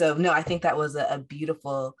 Exactly. So no, I think that was a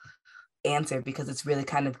beautiful answer, because it's really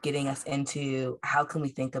kind of getting us into how can we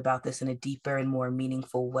think about this in a deeper and more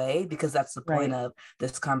meaningful way, because that's the point of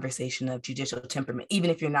this conversation of judicial temperament.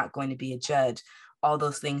 Even if you're not going to be a judge, all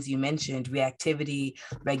those things you mentioned, reactivity,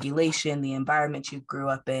 regulation, the environment you grew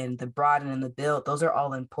up in, the broaden and the build, those are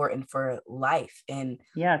all important for life and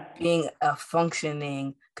being a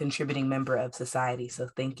functioning, contributing member of society. So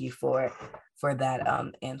thank you for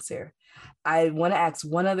that answer. I want to ask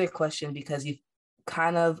one other question, because you've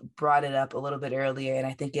kind of brought it up a little bit earlier, and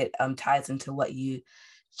I think it ties into what you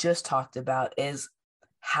just talked about, is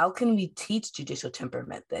how can we teach judicial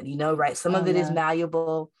temperament then? Right? Some of it is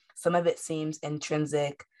malleable, some of it seems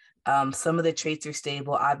intrinsic, some of the traits are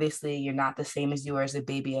stable. Obviously, you're not the same as you were as a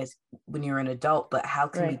baby as when you're an adult, but how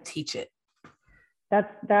can we teach it?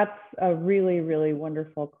 That's a really, really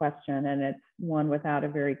wonderful question, and it's one without a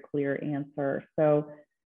very clear answer. So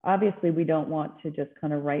obviously, we don't want to just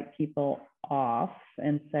kind of write people off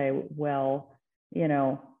and say, well,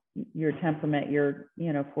 your temperament, you're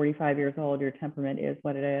 45 years old, your temperament is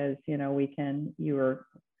what it is, you are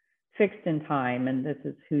fixed in time and this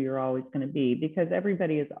is who you're always going to be, because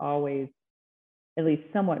everybody is always at least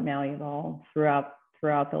somewhat malleable throughout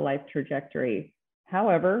the life trajectory.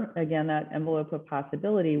 However, again, that envelope of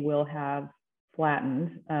possibility will have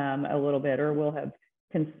flattened a little bit, or will have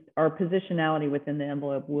our positionality within the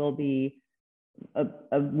envelope will be a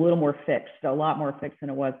little more fixed, a lot more fixed than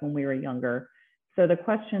it was when we were younger. So the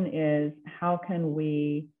question is, how can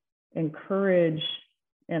we encourage,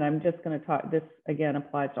 and I'm just going to talk, this again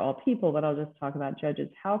applies to all people, but I'll just talk about judges.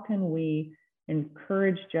 How can we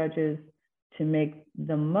encourage judges to make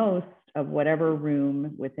the most of whatever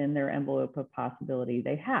room within their envelope of possibility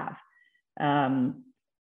they have?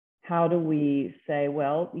 How do we say,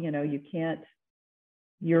 well,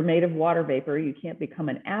 you're made of water vapor, you can't become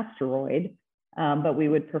an asteroid, but we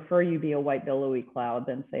would prefer you be a white billowy cloud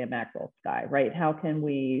than say a mackerel sky, right? How can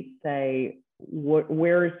we say,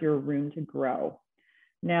 where is your room to grow?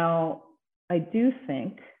 Now, I do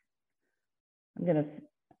think,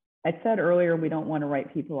 I said earlier, we don't want to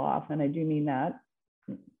write people off, and I do mean that.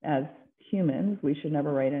 As humans, we should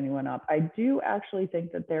never write anyone up. I do actually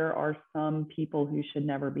think that there are some people who should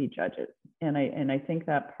never be judges. And I think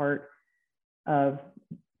that part of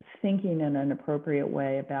thinking in an appropriate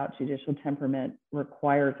way about judicial temperament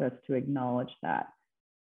requires us to acknowledge that.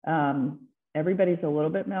 Everybody's a little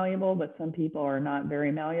bit malleable, but some people are not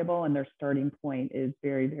very malleable, and their starting point is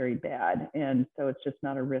very, very bad. And so it's just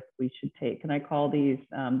not a risk we should take. And I call these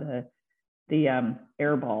the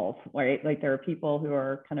air balls, right? Like there are people who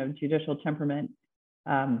are kind of judicial temperament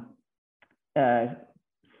slam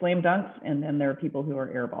dunks, and then there are people who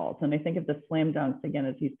are air balls. And I think of the slam dunks, again,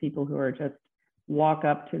 as these people who are just walk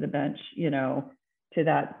up to the bench, to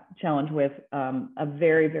that challenge with a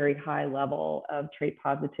very, very high level of trait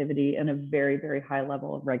positivity and a very, very high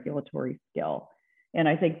level of regulatory skill. And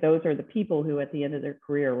I think those are the people who at the end of their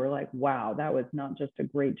career were like, wow, that was not just a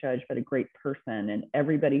great judge, but a great person. And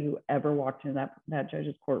everybody who ever walked into that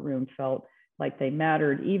judge's courtroom felt like they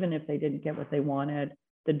mattered, even if they didn't get what they wanted.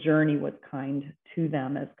 The journey was kind to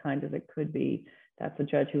them, as kind as it could be. That's a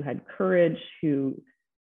judge who had courage, who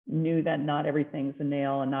knew that not everything's a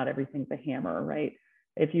nail and not everything's a hammer, right?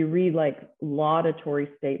 If you read like laudatory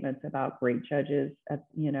statements about great judges at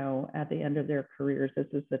the end of their careers, this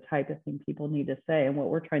is the type of thing people need to say. And what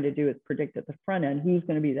we're trying to do is predict at the front end who's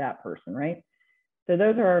going to be that person, right? So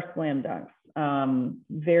those are our slam dunks,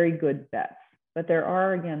 very good bets. But there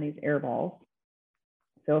are, again, these air balls.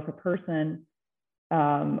 So if a person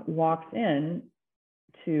walks in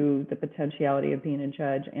to the potentiality of being a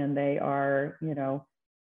judge, and they are,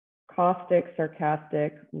 caustic,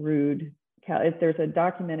 sarcastic, rude. If there's a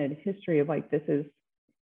documented history of like, this is,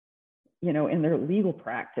 in their legal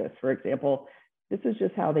practice, for example, this is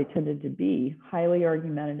just how they tended to be: highly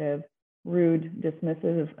argumentative, rude,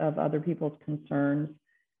 dismissive of other people's concerns,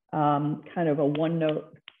 kind of a one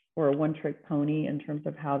note or a one trick pony in terms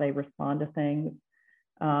of how they respond to things,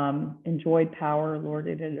 enjoyed power,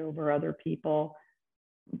 lorded it over other people,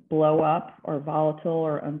 blow up, or volatile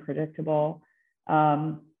or unpredictable.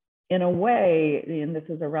 In a way, and this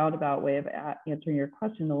is a roundabout way of answering your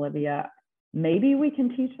question, Olivia, maybe we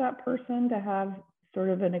can teach that person to have sort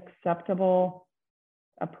of an acceptable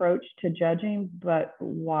approach to judging, but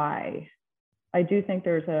why? I do think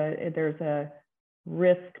there's a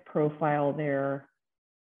risk profile there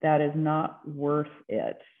that is not worth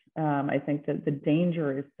it. I think that the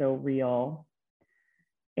danger is so real,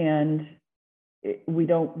 and we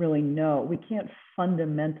don't really know. We can't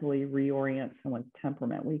fundamentally reorient someone's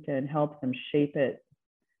temperament. We can help them shape it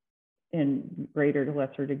in greater to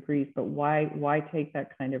lesser degrees, but why take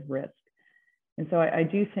that kind of risk? And so I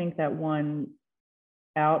do think that one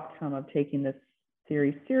outcome of taking this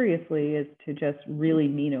theory seriously is to just really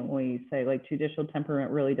mean it when you say, like, judicial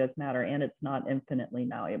temperament really does matter, and it's not infinitely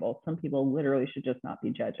malleable. Some people literally should just not be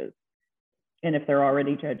judges. And if they're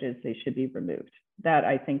already judges, they should be removed. That,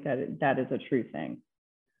 I think that is a true thing.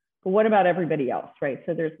 But what about everybody else, right?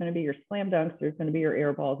 So there's going to be your slam dunks, there's going to be your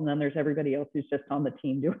air balls, and then there's everybody else who's just on the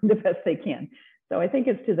team doing the best they can. So I think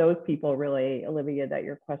it's to those people, really, Olivia, that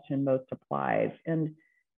your question most applies. And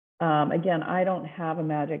again, I don't have a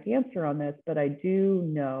magic answer on this, but I do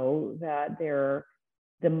know that they're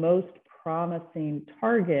the most promising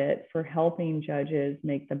target for helping judges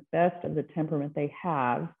make the best of the temperament they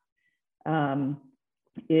have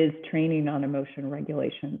is training on emotion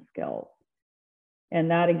regulation skills.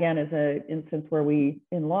 And that, again, is an instance where we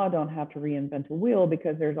in law don't have to reinvent a wheel,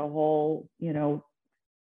 because there's a whole,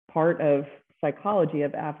 part of psychology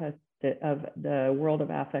of the world of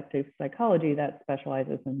affective psychology that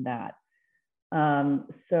specializes in that.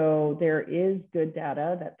 So there is good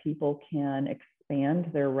data that people can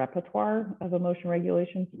expand their repertoire of emotion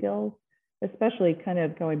regulation skills, especially kind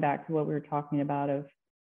of going back to what we were talking about of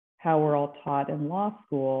how we're all taught in law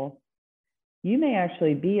school. You may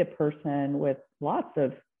actually be a person with lots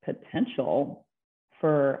of potential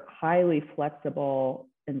for highly flexible,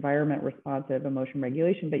 environment responsive emotion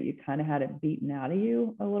regulation, but you kind of had it beaten out of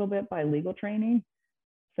you a little bit by legal training.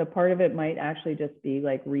 So part of it might actually just be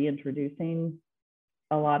like reintroducing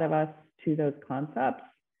a lot of us to those concepts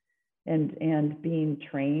and being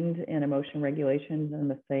trained in emotion regulations in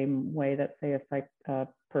the same way that, say, a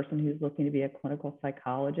person who's looking to be a clinical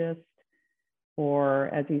psychologist, or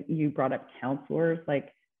as you brought up, counselors,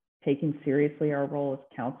 like taking seriously our role as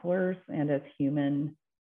counselors and as human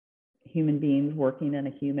beings working in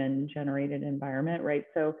a human generated environment, right?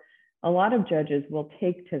 So a lot of judges will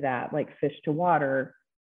take to that like fish to water,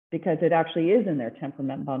 because it actually is in their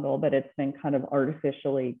temperament bundle, but it's been kind of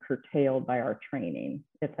artificially curtailed by our training,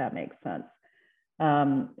 if that makes sense.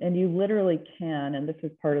 And you literally can, and this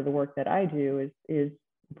is part of the work that I do, is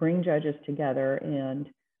bring judges together and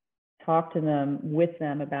talk to them, with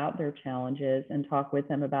them, about their challenges, and talk with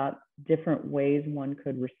them about different ways one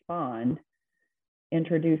could respond,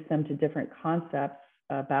 introduce them to different concepts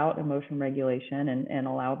about emotion regulation, and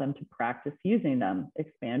allow them to practice using them,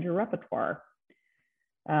 expand your repertoire.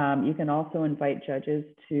 You can also invite judges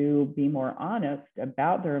to be more honest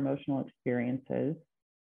about their emotional experiences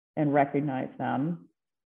and recognize them,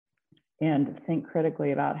 and think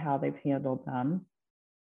critically about how they've handled them.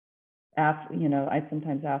 I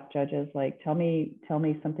sometimes ask judges, like, tell me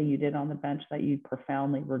something you did on the bench that you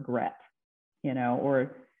profoundly regret,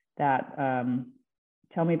 or that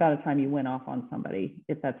tell me about a time you went off on somebody,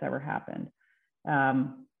 if that's ever happened.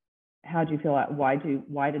 How'd you feel? Why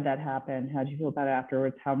did that happen? How'd you feel about it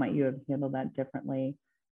afterwards? How might you have handled that differently?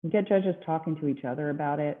 And get judges talking to each other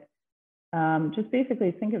about it. Just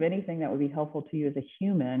basically think of anything that would be helpful to you as a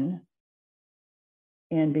human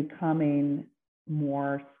in becoming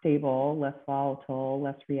more stable, less volatile,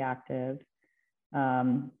 less reactive,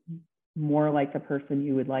 more like the person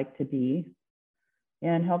you would like to be,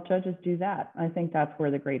 and help judges do that. I think that's where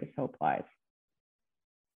the greatest hope lies.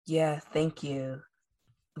 Yeah, thank you.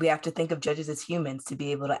 We have to think of judges as humans to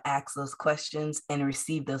be able to ask those questions and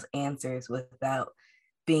receive those answers without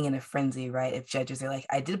being in a frenzy, right? If judges are like,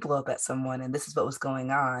 I did blow up at someone and this is what was going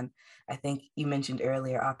on. I think you mentioned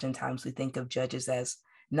earlier, oftentimes we think of judges as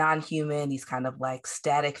non-human, these kind of like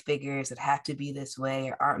static figures that have to be this way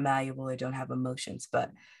or aren't malleable or don't have emotions.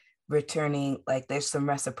 But returning, like there's some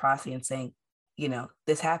reciprocity and saying, you know,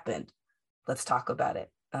 this happened, let's talk about it.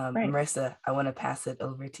 Right. Marisa, I want to pass it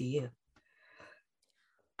over to you.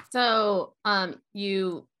 So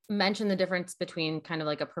you mentioned the difference between kind of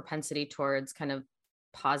like a propensity towards kind of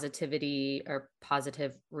positivity or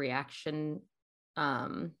positive reaction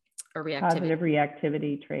or reactivity. Positive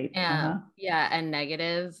reactivity traits. Yeah, and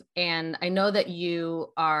negative. And I know that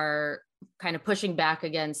you are kind of pushing back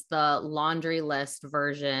against the laundry list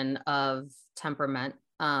version of temperament,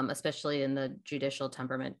 especially in the judicial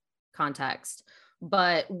temperament context.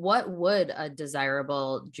 But what would a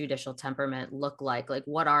desirable judicial temperament look like? Like,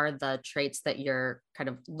 what are the traits that you're kind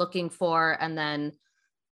of looking for? And then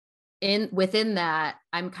within that,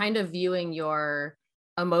 I'm kind of viewing your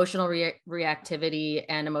emotional reactivity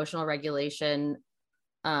and emotional regulation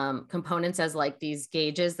components as like these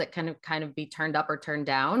gauges that kind of be turned up or turned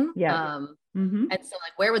down. Yeah. And so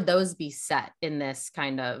like, where would those be set in this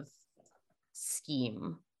kind of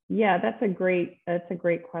scheme? Yeah, that's a great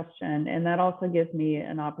question. And that also gives me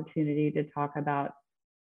an opportunity to talk about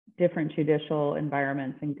different judicial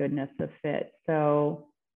environments and goodness of fit. So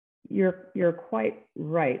you're quite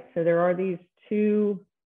right. So there are these two,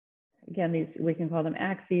 again, these, we can call them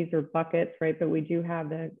axes or buckets, right? But we do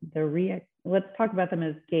have let's talk about them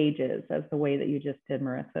as gauges, as the way that you just did,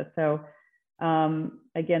 Marisa. So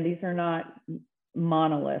again, these are not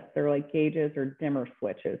monoliths. They're like gauges or dimmer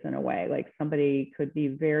switches in a way. Like somebody could be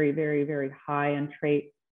very, very, very high in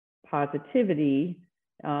trait positivity,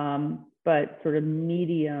 but sort of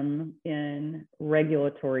medium in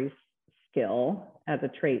regulatory skill as a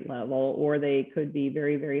trait level, or they could be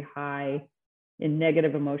very, very high in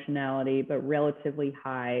negative emotionality, but relatively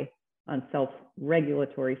high on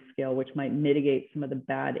self-regulatory skill, which might mitigate some of the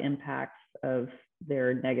bad impacts of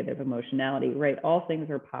their negative emotionality, right? All things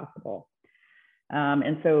are possible.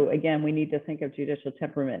 And so again, we need to think of judicial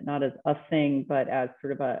temperament not as a thing, but as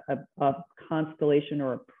sort of a constellation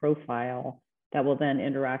or a profile that will then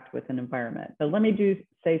interact with an environment. But let me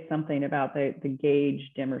say something about the gauge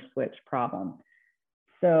dimmer switch problem.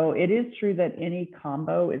 So it is true that any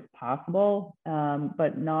combo is possible,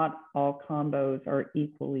 but not all combos are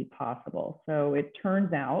equally possible. So it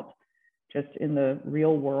turns out, just in the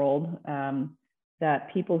real world,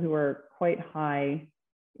 that people who are quite high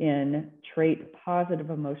in trait positive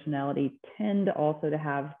emotionality tend also to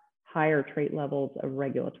have higher trait levels of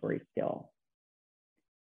regulatory skill.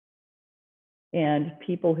 And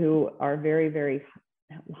people who are very, very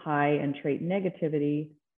high in trait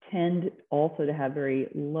negativity tend also to have very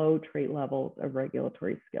low trait levels of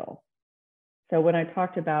regulatory skill. So when I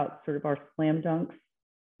talked about sort of our slam dunks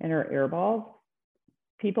and our air balls,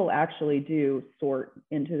 people actually do sort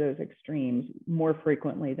into those extremes more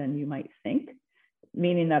frequently than you might think,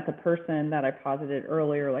 meaning that the person that I posited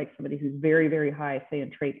earlier, like somebody who's very, very high, say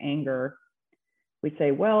in trait anger, we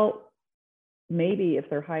say, well, maybe if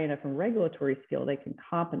they're high enough in regulatory skill, they can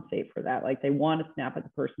compensate for that. Like they want to snap at the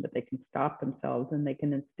person, but they can stop themselves and they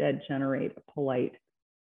can instead generate a polite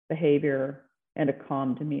behavior and a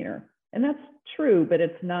calm demeanor. And that's true, but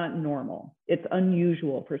it's not normal. It's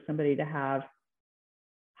unusual for somebody to have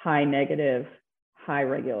high negative, high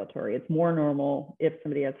regulatory. It's more normal if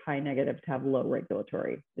somebody has high negative to have low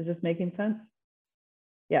regulatory. Is this making sense?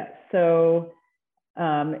 Yeah, so,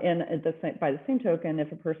 and by the same token,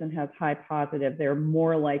 if a person has high positive, they're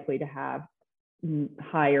more likely to have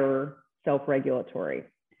higher self-regulatory.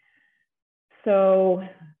 So,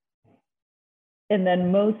 and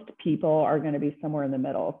then most people are going to be somewhere in the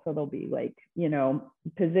middle. So they'll be like, you know,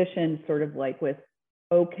 positioned sort of like with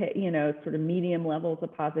okay, you know, sort of medium levels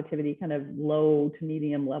of positivity, kind of low to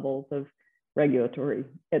medium levels of regulatory,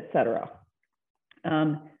 et cetera.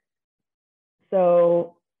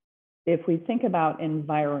 So if we think about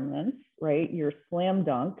environments, right, your slam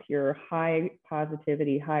dunk, your high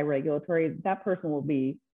positivity, high regulatory, that person will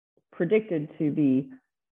be predicted to be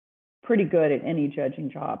pretty good at any judging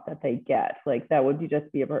job that they get. Like that would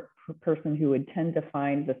just be a person who would tend to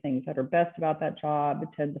find the things that are best about that job,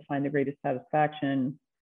 tend to find the greatest satisfaction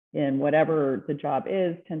in whatever the job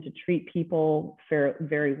is, tend to treat people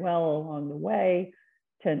very well along the way,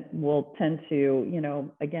 will tend to, you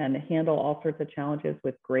know, again, handle all sorts of challenges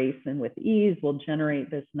with grace and with ease, will generate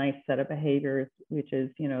this nice set of behaviors, which is,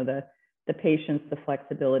 you know, the patience, the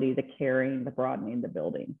flexibility, the caring, the broadening, the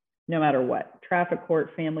building, no matter what, traffic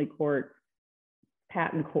court, family court,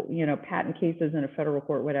 patent cases in a federal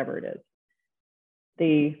court, whatever it is.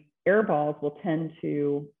 The airballs will tend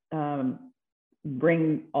to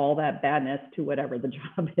bring all that badness to whatever the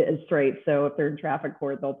job is, right? So if they're in traffic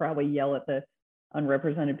court, they'll probably yell at the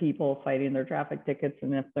unrepresented people fighting their traffic tickets.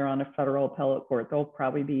 And if they're on a federal appellate court, they'll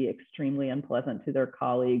probably be extremely unpleasant to their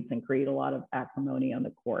colleagues and create a lot of acrimony on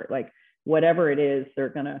the court. Like whatever it is,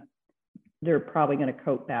 they're probably going to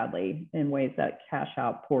cope badly in ways that cash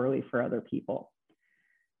out poorly for other people.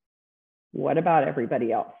 What about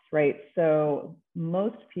everybody else, right? So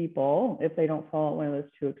most people, if they don't fall at one of those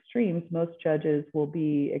two extremes, most judges will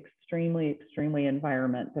be extremely, extremely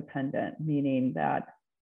environment dependent, meaning that,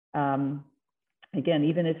 again,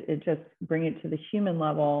 even if it just bring it to the human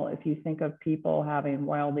level, if you think of people having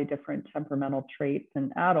wildly different temperamental traits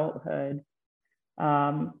in adulthood,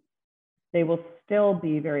 they will still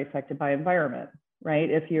be very affected by environment, right?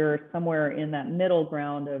 If you're somewhere in that middle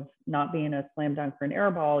ground of not being a slam dunk or an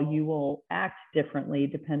air ball, you will act differently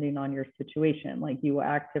depending on your situation. Like you will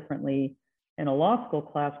act differently in a law school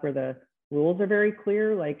class where the rules are very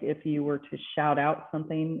clear. Like if you were to shout out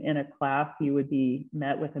something in a class, you would be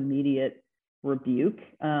met with immediate rebuke.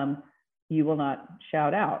 You will not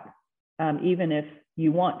shout out, even if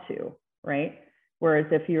you want to, right? Whereas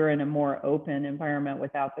if you're in a more open environment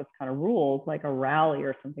without this kind of rules, like a rally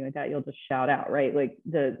or something like that, you'll just shout out, right? Like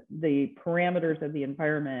the parameters of the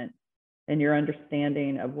environment and your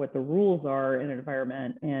understanding of what the rules are in an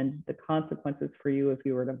environment and the consequences for you if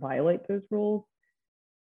you were to violate those rules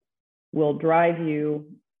will drive you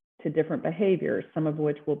to different behaviors, some of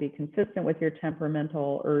which will be consistent with your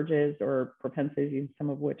temperamental urges or propensities,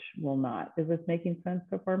 some of which will not. Is this making sense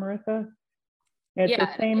so far, Marisa? It's the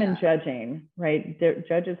same in judging, right?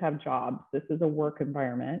 Judges have jobs. This is a work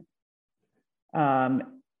environment. Sometimes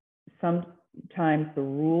the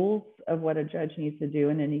rules of what a judge needs to do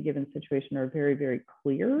in any given situation are very, very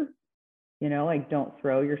clear. You know, like don't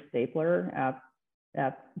throw your stapler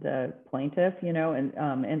at the plaintiff, you know,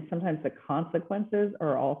 and sometimes the consequences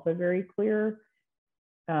are also very clear.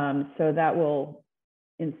 So that will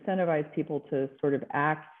incentivize people to sort of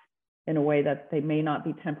act in a way that they may not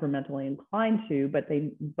be temperamentally inclined to, but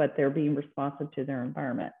they're being responsive to their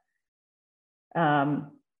environment.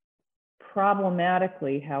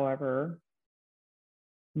 Problematically, however,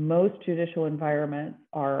 most judicial environments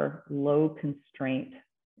are low constraint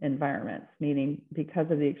environments, meaning because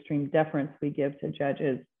of the extreme deference we give to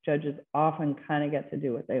judges, judges often kind of get to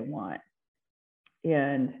do what they want.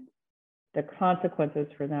 And the consequences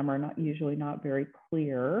for them are usually not very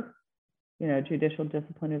clear. You know, judicial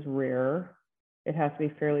discipline is rare. It has to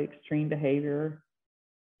be fairly extreme behavior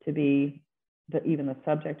to be even the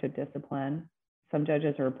subject of discipline. Some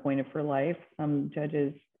judges are appointed for life. Some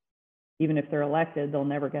judges, even if they're elected, they'll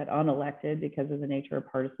never get unelected because of the nature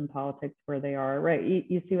of partisan politics where they are, right?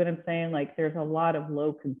 You see what I'm saying? Like there's a lot of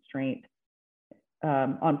low constraint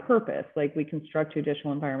on purpose. Like we construct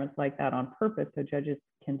judicial environments like that on purpose so judges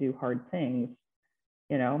can do hard things,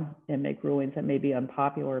 you know, and make rulings that may be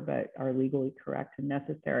unpopular, but are legally correct and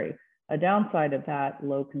necessary. A downside of that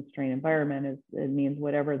low constraint environment is it means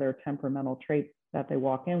whatever their temperamental traits that they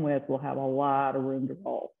walk in with will have a lot of room to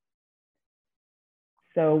roll.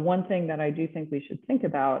 So one thing that I do think we should think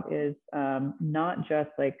about is not just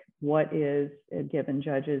like what is a given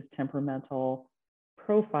judge's temperamental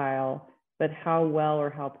profile, but how well or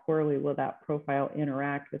how poorly will that profile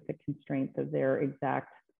interact with the constraints of their exact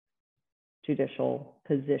judicial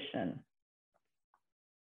position.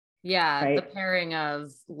 Yeah, right? The pairing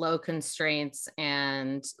of low constraints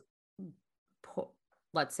and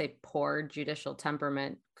let's say poor judicial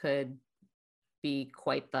temperament could be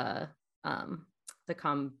quite the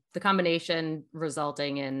combination,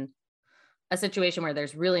 resulting in a situation where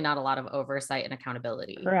there's really not a lot of oversight and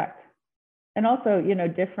accountability. Correct. And also, you know,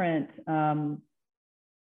 different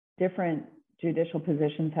judicial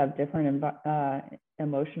positions have different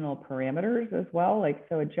emotional parameters as well. Like,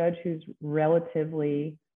 so a judge who's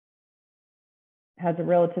has a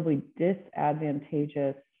relatively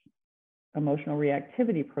disadvantageous emotional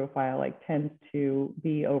reactivity profile, like tends to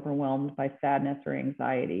be overwhelmed by sadness or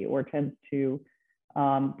anxiety, or tends to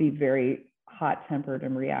be very hot-tempered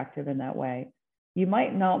and reactive in that way. You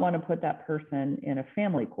might not want to put that person in a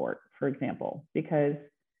family court, for example, because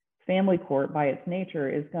family court by its nature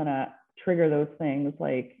is going to trigger those things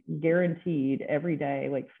like guaranteed every day,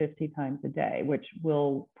 like 50 times a day, which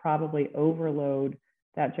will probably overload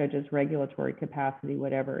that judge's regulatory capacity,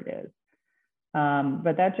 whatever it is.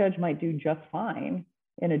 But that judge might do just fine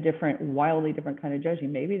in a different, wildly different kind of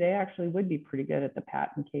judging. Maybe they actually would be pretty good at the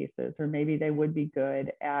patent cases, or maybe they would be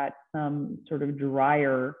good at some sort of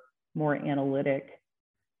drier, more analytic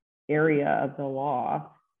area of the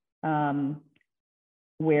law,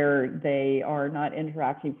 where they are not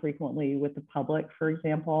interacting frequently with the public, for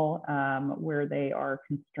example, where they are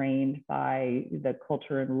constrained by the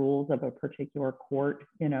culture and rules of a particular court.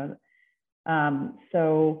 You know,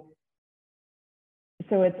 So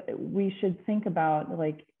we should think about,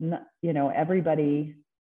 like, you know, everybody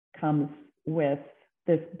comes with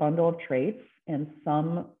this bundle of traits and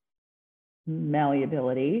some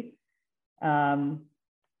malleability, but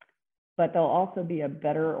they'll also be a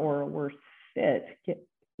better or a worse fit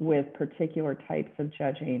with particular types of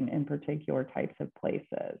judging in particular types of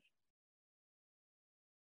places.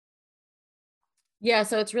 Yeah,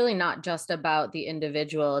 so it's really not just about the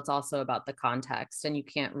individual, it's also about the context, and you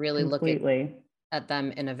can't really Completely. look at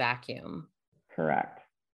them in a vacuum. Correct.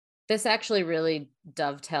 This actually really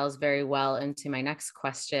dovetails very well into my next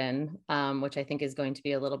question, which I think is going to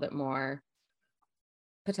be a little bit more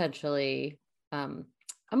potentially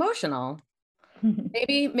emotional,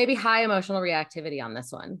 maybe high emotional reactivity on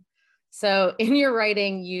this one. So in your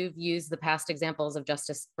writing, you've used the past examples of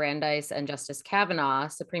Justice Brandeis and Justice Kavanaugh,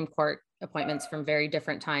 Supreme Court appointments from very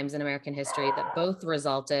different times in American history that both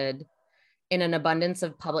resulted in an abundance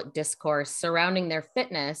of public discourse surrounding their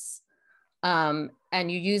fitness. And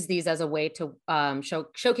you use these as a way to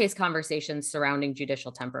showcase conversations surrounding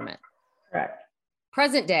judicial temperament. Correct.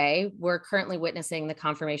 Present day, we're currently witnessing the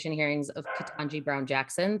confirmation hearings of Ketanji Brown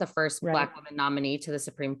Jackson, the first Black woman nominee to the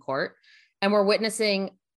Supreme Court. And we're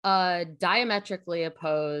witnessing a diametrically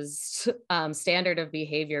opposed standard of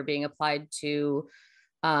behavior being applied to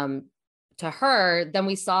her than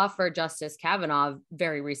we saw for Justice Kavanaugh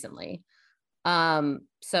very recently.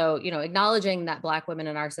 So, you know, acknowledging that Black women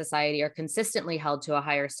in our society are consistently held to a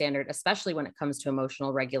higher standard, especially when it comes to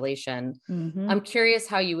emotional regulation. Mm-hmm. I'm curious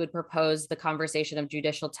how you would propose the conversation of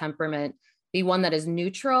judicial temperament be one that is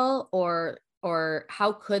neutral, or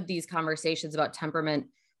how could these conversations about temperament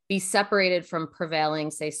be separated from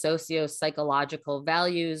prevailing, say, socio-psychological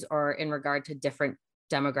values, or in regard to different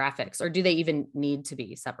demographics, or do they even need to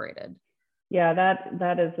be separated? Yeah,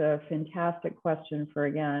 that is a fantastic question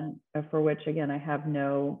for which I have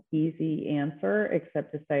no easy answer,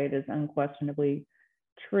 except to say it is unquestionably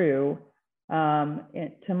true.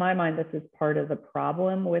 To my mind, this is part of the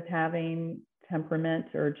problem with having temperament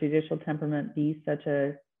or judicial temperament be such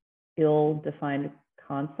a ill-defined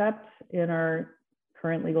concept in our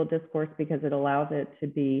current legal discourse, because it allows it to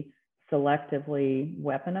be selectively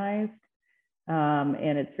weaponized.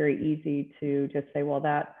 And it's very easy to just say, well,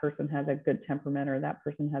 that person has a good temperament or that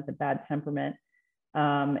person has a bad temperament.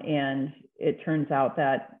 And it turns out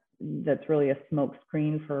that that's really a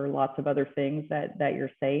smokescreen for lots of other things that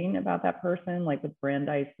you're saying about that person. Like with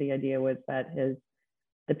Brandeis, the idea was that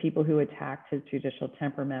the people who attacked his judicial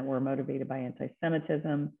temperament were motivated by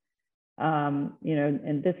anti-Semitism. You know,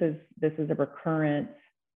 and this is a recurrent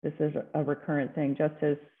thing.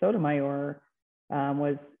 Justice Sotomayor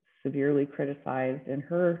was severely criticized in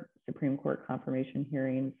her Supreme Court confirmation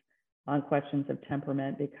hearings on questions of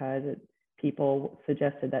temperament because people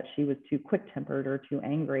suggested that she was too quick-tempered or too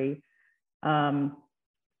angry, and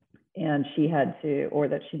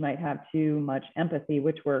that she might have too much empathy,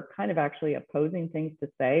 which were kind of actually opposing things to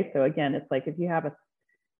say. So again, it's like if you have a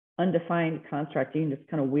undefined construct, you can just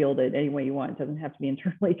kind of wield it any way you want. It doesn't have to be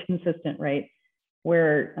internally consistent, right?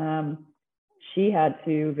 Where she had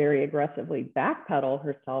to very aggressively backpedal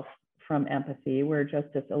herself from empathy, where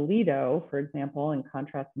Justice Alito, for example, in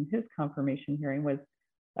contrast in his confirmation hearing, was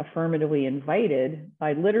affirmatively invited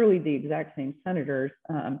by literally the exact same senators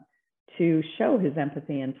to show his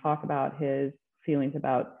empathy and talk about his feelings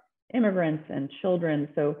about immigrants and children.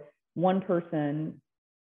 So one person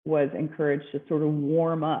was encouraged to sort of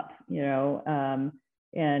warm up, you know,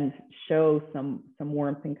 and show some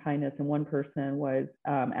warmth and kindness, and one person was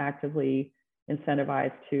actively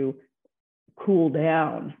incentivized to cool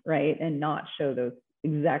down, right, and not show those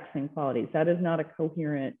exact same qualities. That is not a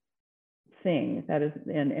coherent thing. That is,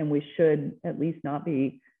 and we should at least not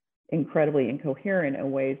be incredibly incoherent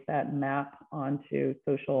in ways that map onto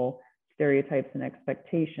social stereotypes and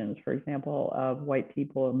expectations, for example, of white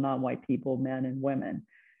people, non-white people, men and women.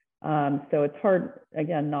 So it's hard,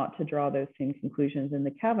 again, not to draw those same conclusions in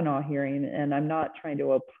the Kavanaugh hearing. And I'm not trying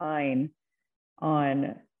to opine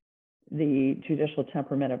on the judicial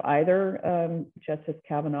temperament of either Justice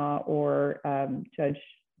Kavanaugh or Judge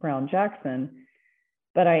Brown Jackson,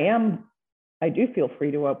 but I do feel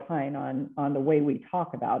free to opine on the way we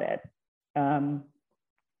talk about it. And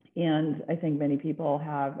I think many people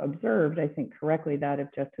have observed, I think correctly, that if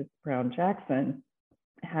Justice Brown Jackson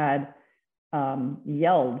had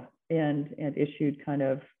yelled and issued kind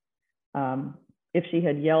of, if she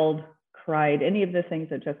had yelled, cried, any of the things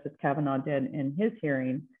that Justice Kavanaugh did in his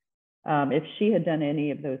hearing, if she had done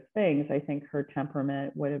any of those things, I think her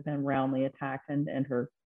temperament would have been roundly attacked, and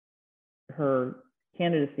her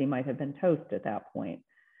candidacy might have been toast at that point.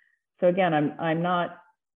 So again, I'm not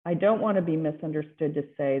I don't want to be misunderstood to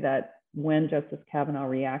say that when Justice Kavanaugh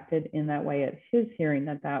reacted in that way at his hearing,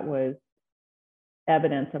 that was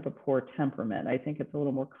evidence of a poor temperament. I think it's a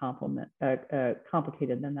little more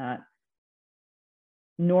complicated than that.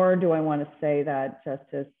 Nor do I want to say that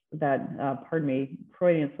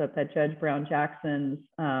Freudian slip, that Judge Brown Jackson's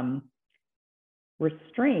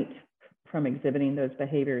restraint from exhibiting those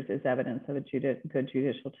behaviors is evidence of a good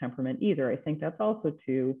judicial temperament either. I think that's also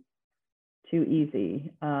too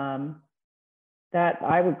easy. That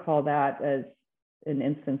I would call that as an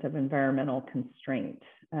instance of environmental constraint,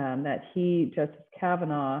 that Justice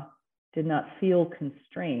Kavanaugh, did not feel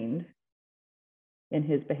constrained in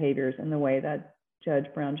his behaviors in the way that Judge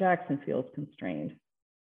Brown Jackson feels constrained.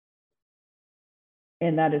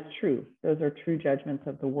 And that is true. Those are true judgments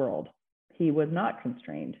of the world. He was not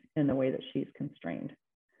constrained in the way that she's constrained.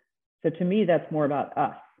 So to me, that's more about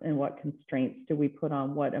us and what constraints do we put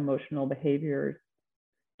on, what emotional behaviors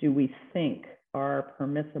do we think are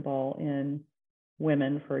permissible in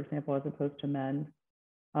women, for example, as opposed to men,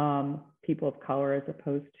 people of color as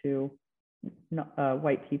opposed to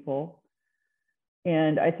white people.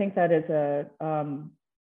 And I think that is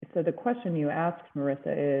so the question you asked,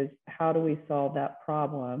 Marisa, is how do we solve that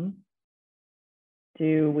problem?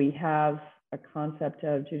 Do we have a concept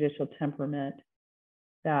of judicial temperament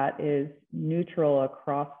that is neutral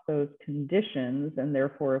across those conditions, and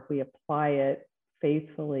therefore if we apply it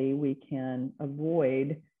faithfully, we can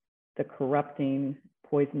avoid the corrupting,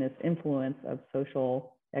 poisonous influence of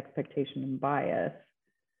social expectation and bias?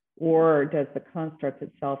 Or does the construct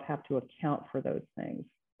itself have to account for those things,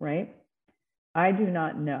 right? I do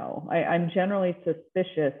not know. I'm generally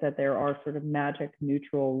suspicious that there are sort of magic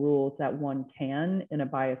neutral rules that one can, in a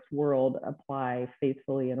biased world, apply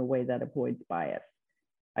faithfully in a way that avoids bias.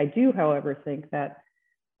 I do, however, think that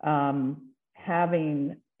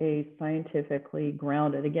having a scientifically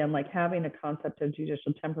grounded, again, like having a concept of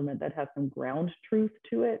judicial temperament that has some ground truth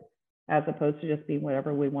to it, as opposed to just being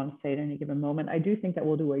whatever we want to say at any given moment, I do think that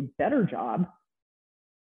we'll do a better job,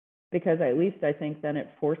 because at least I think then it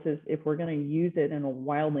forces, if we're going to use it in a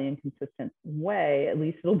wildly inconsistent way, at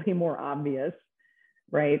least it'll be more obvious,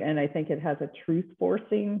 right? And I think it has a truth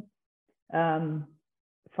forcing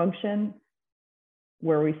function,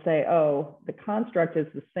 where we say, oh, the construct is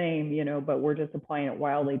the same, but we're just applying it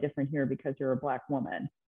wildly different here because you're a Black woman.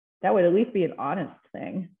 That would at least be an honest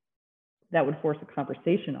thing. That would force a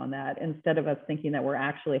conversation on that, instead of us thinking that we're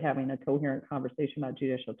actually having a coherent conversation about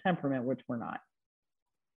judicial temperament, which we're not.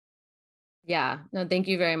 Yeah, no, thank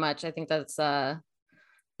you very much. I think that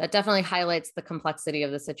definitely highlights the complexity of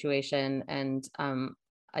the situation. And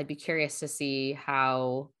I'd be curious to see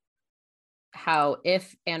how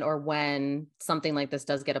if and or when something like this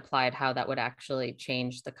does get applied, how that would actually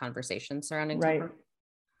change the conversation surrounding temperament.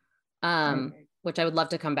 Right. Which I would love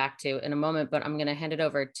to come back to in a moment, but I'm going to hand it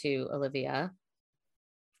over to Olivia.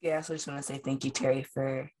 Yeah, so I just want to say thank you, Terry,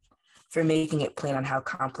 for making it plain on how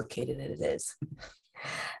complicated it is.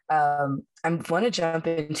 I want to jump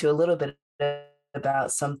into a little bit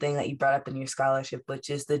about something that you brought up in your scholarship, which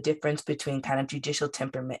is the difference between kind of judicial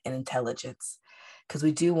temperament and intelligence. Because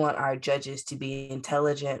we do want our judges to be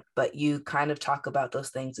intelligent, but you kind of talk about those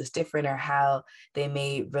things as different, or how they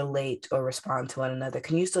may relate or respond to one another.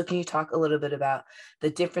 Can you talk a little bit about the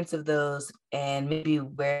difference of those, and maybe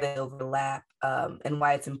where they overlap, and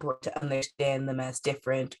why it's important to understand them as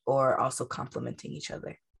different or also complementing each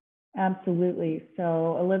other? Absolutely.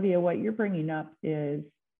 So Olivia, what you're bringing up is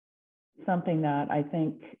something that I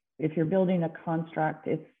think, if you're building a construct,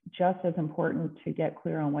 it's just as important to get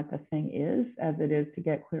clear on what the thing is as it is to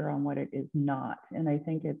get clear on what it is not. And I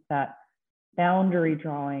think it's that boundary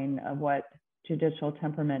drawing of what judicial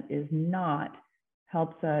temperament is not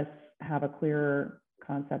helps us have a clearer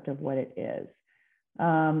concept of what it is.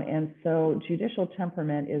 And so judicial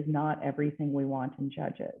temperament is not everything we want in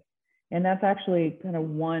judges. And that's actually kind of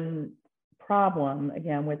one problem,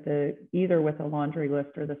 again, with either with the laundry list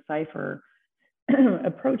or the cipher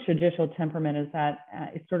approach to judicial temperament, is that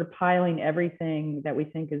it's sort of piling everything that we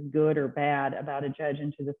think is good or bad about a judge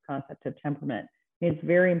into this concept of temperament. It's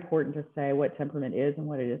very important to say what temperament is and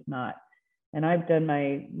what it is not. And I've done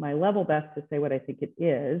my level best to say what I think it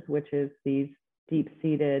is, which is these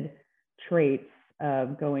deep-seated traits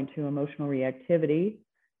of going to emotional reactivity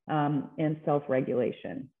and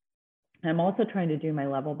self-regulation. I'm also trying to do my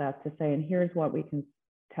level best to say, and here's what we can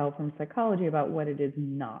tell from psychology about what it is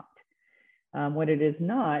not. What it is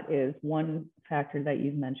not is one factor that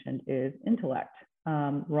you've mentioned is intellect,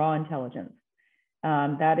 raw intelligence.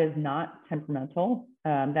 That is not temperamental.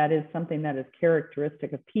 That is something that is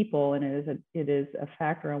characteristic of people, and it is a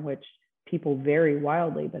factor on which people vary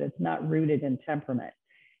wildly, but it's not rooted in temperament.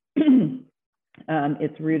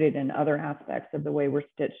 It's rooted in other aspects of the way we're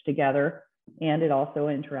stitched together, and it also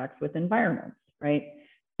interacts with environments, right?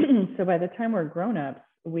 So by the time we're grown-ups,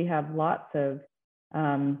 we have lots of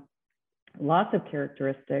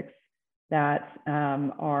characteristics that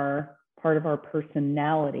are part of our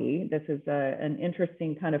personality. This is an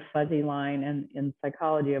interesting kind of fuzzy line in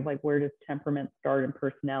psychology of like, where does temperament start and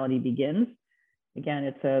personality begins? Again,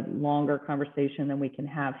 it's a longer conversation than we can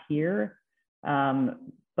have here.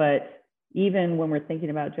 But even when we're thinking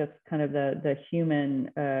about just kind of the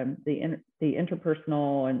human, the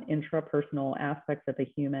interpersonal and intrapersonal aspects of the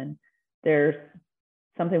human, there's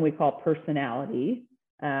something we call personality.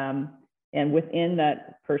 And within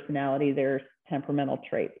that personality, there's temperamental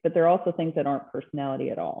traits, but there are also things that aren't personality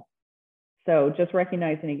at all. So just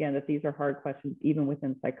recognizing again that these are hard questions, even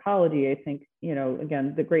within psychology. I think, you know,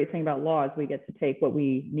 again, the great thing about law is we get to take what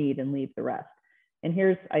we need and leave the rest. And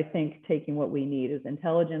here's, I think, taking what we need is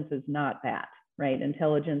intelligence is not that, right?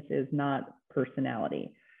 Intelligence is not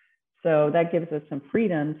personality. So that gives us some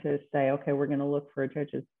freedom to say, okay, we're going to look for a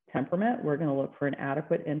judge's temperament. We're going to look for an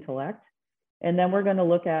adequate intellect. And then we're going to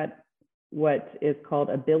look at what is called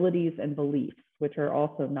abilities and beliefs, which are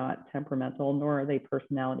also not temperamental, nor are they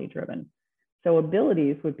personality driven. So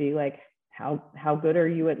abilities would be like, how good are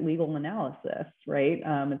you at legal analysis, right?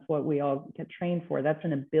 It's what we all get trained for. That's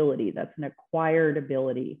an ability. That's an acquired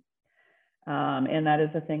ability. And that is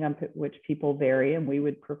a thing on which people vary. And we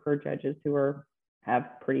would prefer judges who have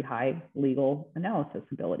pretty high legal analysis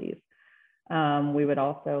abilities. We would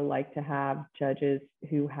also like to have judges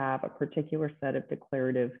who have a particular set of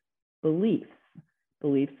declarative beliefs.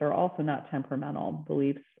 Beliefs are also not temperamental.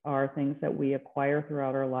 Beliefs are things that we acquire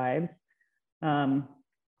throughout our lives.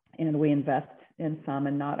 And we invest in some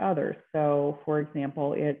and not others. So for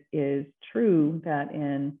example, it is true that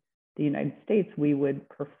in the United States, we would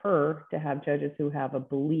prefer to have judges who have a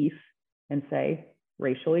belief in, say,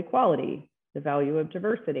 racial equality, the value of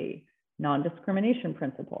diversity, non-discrimination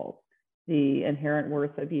principles, the inherent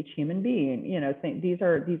worth of each human being. You know, these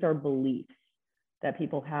are beliefs that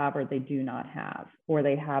people have or they do not have, or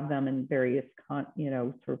they have them in various, sort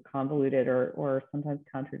of convoluted or sometimes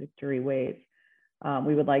contradictory ways.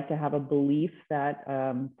 We would like to have a belief that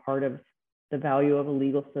part of the value of a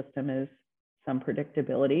legal system is some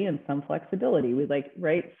predictability and some flexibility. We'd like,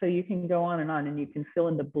 right? So you can go on and you can fill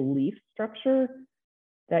in the belief structure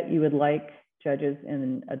that you would like judges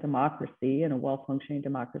in a democracy, in a well-functioning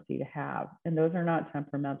democracy, to have. And those are not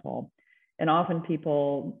temperamental. And often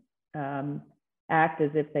people act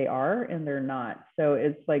as if they are, and they're not. So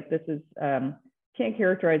it's like, this is, can't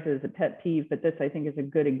characterize it as a pet peeve, but this I think is a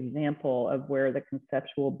good example of where the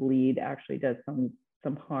conceptual bleed actually does some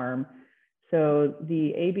harm. So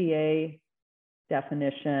the ABA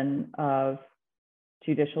definition of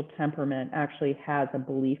judicial temperament actually has a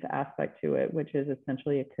belief aspect to it, which is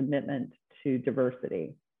essentially a commitment to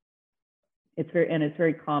diversity. It's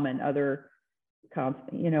very common. Other sort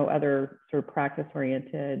of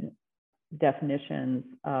practice-oriented definitions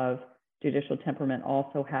of judicial temperament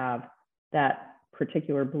also have that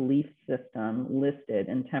particular belief system listed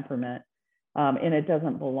in temperament, and it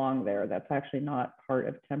doesn't belong there. That's actually not part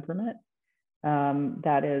of temperament.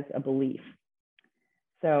 That is a belief.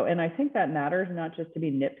 So, and I think that matters, not just to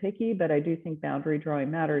be nitpicky, but I do think boundary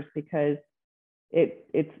drawing matters, because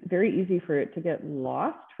it's very easy for it to get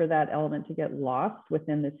lost, for that element to get lost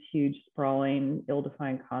within this huge, sprawling,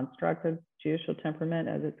 ill-defined construct of judicial temperament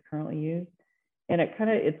as it's currently used. And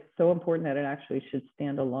it's so important that it actually should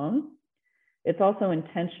stand alone. It's also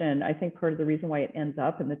intention. I think part of the reason why it ends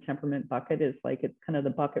up in the temperament bucket is like, it's kind of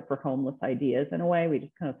the bucket for homeless ideas in a way. We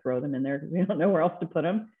just kind of throw them in there because we don't know where else to put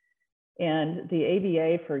them. And the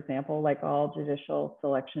ABA, for example, like all judicial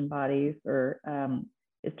selection bodies,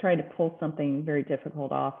 is trying to pull something very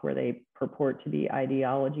difficult off, where they purport to be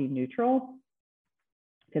ideology neutral,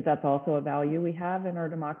 because that's also a value we have in our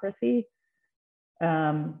democracy.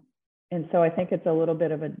 And so I think it's a little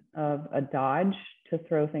bit of a dodge to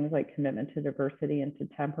throw things like commitment to diversity into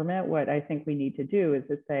temperament. What I think we need to do is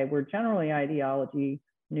to say we're generally ideology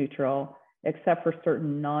neutral, except for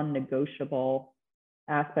certain non-negotiable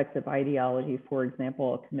aspects of ideology, for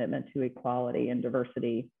example, a commitment to equality and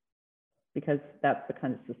diversity, because that's the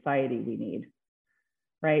kind of society we need,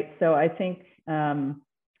 right? So I think,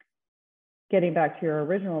 getting back to your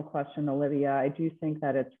original question, Olivia, I do think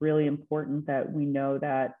that it's really important that we know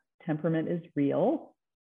that temperament is real.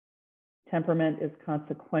 Temperament is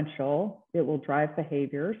consequential. It will drive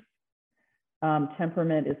behaviors.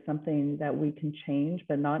 Temperament is something that we can change,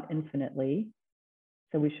 but not infinitely.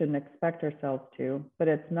 So we shouldn't expect ourselves to, but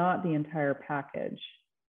it's not the entire package.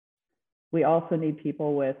 We also need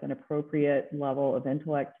people with an appropriate level of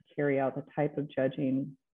intellect to carry out the type of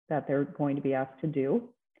judging that they're going to be asked to do.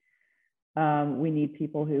 We need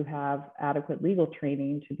people who have adequate legal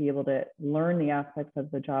training to be able to learn the aspects of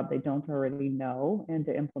the job they don't already know and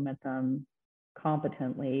to implement them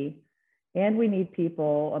competently. And we need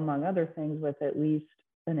people, among other things, with at least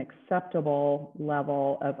an acceptable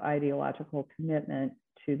level of ideological commitment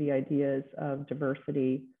to the ideas of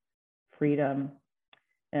diversity, freedom,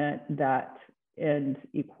 and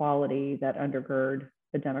equality that undergird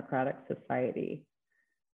a democratic society.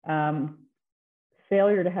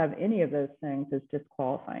 Failure to have any of those things is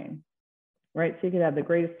disqualifying, right? So you could have the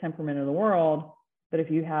greatest temperament in the world, but if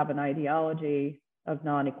you have an ideology of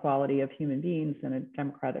non-equality of human beings in a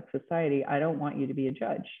democratic society, I don't want you to be a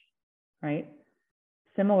judge, right?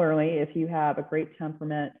 Similarly, if you have a great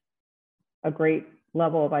temperament, a great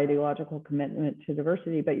level of ideological commitment to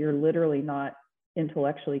diversity, but you're literally not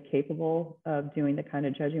intellectually capable of doing the kind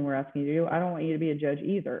of judging we're asking you to do, I don't want you to be a judge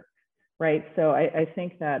either, right? So I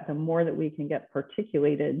think that the more that we can get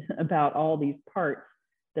particulated about all these parts,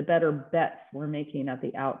 the better bets we're making at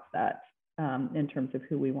the outset in terms of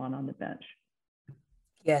who we want on the bench.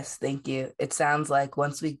 Yes, thank you. It sounds like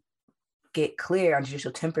once we get clear on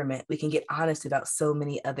judicial temperament, we can get honest about so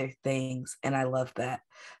many other things. And I love that.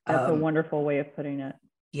 That's a wonderful way of putting it.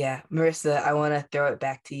 Yeah, Marisa, I want to throw it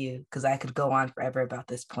back to you because I could go on forever about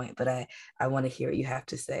this point, but I want to hear what you have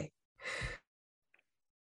to say.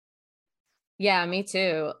 Yeah, me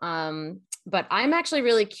too. But I'm actually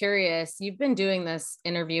really curious. You've been doing this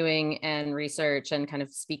interviewing and research and kind of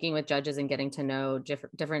speaking with judges and getting to know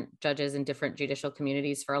different judges in different judicial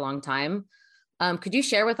communities for a long time. Could you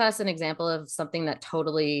share with us an example of something that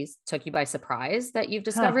totally took you by surprise that you've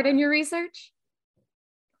discovered in your research?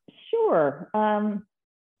 Sure.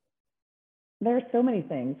 There are so many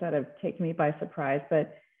things that have taken me by surprise,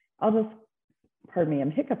 but I'll just, pardon me,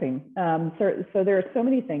 I'm hiccuping. So there are so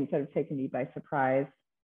many things that have taken me by surprise,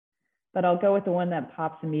 but I'll go with the one that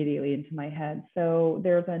pops immediately into my head. So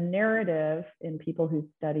there's a narrative in people who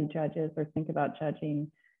study judges or think about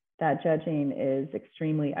judging that judging is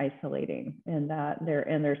extremely isolating, and that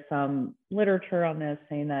there's some literature on this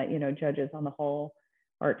saying that, you know, judges on the whole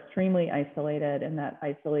are extremely isolated, and that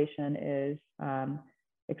isolation is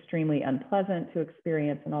extremely unpleasant to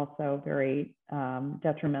experience and also very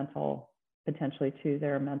detrimental potentially to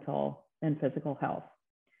their mental and physical health.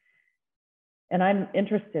 And I'm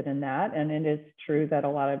interested in that. And it is true that a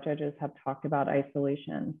lot of judges have talked about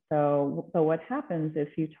isolation. So what happens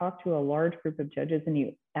if you talk to a large group of judges and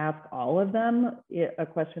you ask all of them a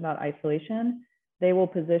question about isolation, they will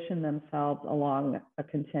position themselves along a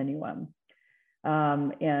continuum.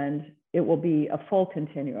 And it will be a full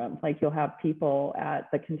continuum. Like you'll have people at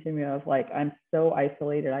the continuum of like, I'm so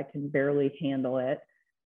isolated, I can barely handle it.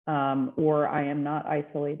 Or I am not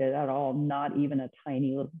isolated at all, not even a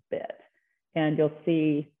tiny little bit. And you'll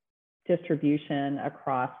see distribution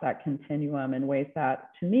across that continuum in ways that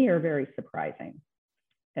to me are very surprising.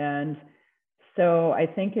 And so I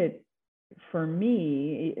think for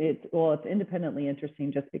me, it's independently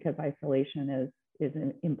interesting just because isolation is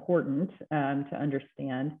important to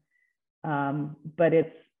understand. But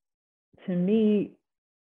it's, to me,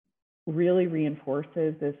 really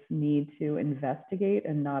reinforces this need to investigate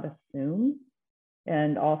and not assume,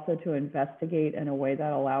 and also to investigate in a way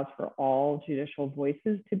that allows for all judicial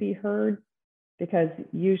voices to be heard. Because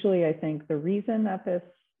usually I think the reason that this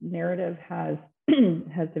narrative has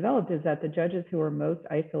developed is that the judges who are most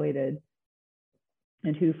isolated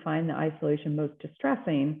and who find the isolation most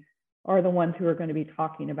distressing are the ones who are going to be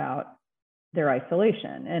talking about their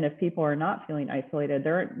isolation. And if people are not feeling isolated,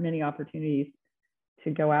 there aren't many opportunities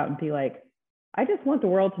to go out and be like, I just want the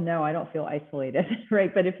world to know I don't feel isolated,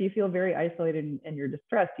 right? But if you feel very isolated and you're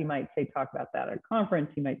distressed, you might say, talk about that at a conference.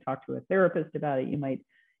 You might talk to a therapist about it. You might,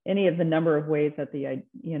 any of the number of ways that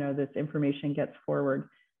this information gets forward.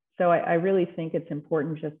 So I really think it's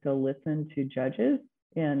important just to listen to judges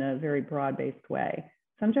in a very broad-based way.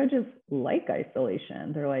 Some judges like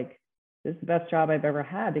isolation. They're like, this is the best job I've ever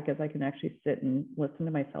had because I can actually sit and listen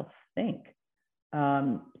to myself think.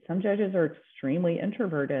 Some judges are extremely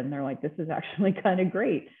introverted and they're like, this is actually kind of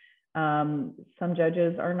great. Some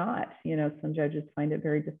judges are not, some judges find it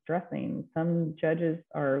very distressing. Some judges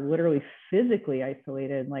are literally physically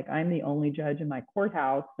isolated. Like, I'm the only judge in my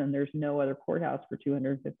courthouse and there's no other courthouse for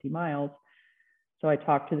 250 miles. So I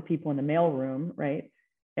talk to the people in the mailroom, right?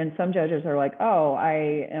 And some judges are like, oh,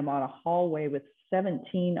 I am on a hallway with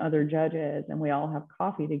 17 other judges and we all have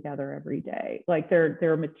coffee together every day. Like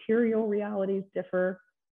their material realities differ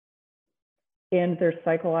and their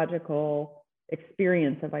psychological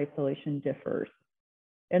experience of isolation differs.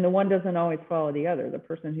 And the one doesn't always follow the other. The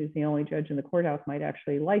person who's the only judge in the courthouse might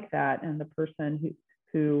actually like that. And the person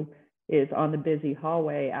who is on the busy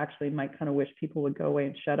hallway actually might kind of wish people would go away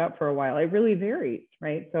and shut up for a while. It really varies,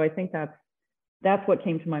 right? So I think that's what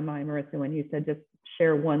came to my mind, Marisa, when you said just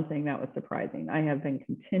share one thing that was surprising. I have been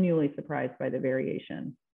continually surprised by the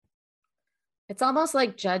variation. It's almost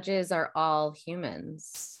like judges are all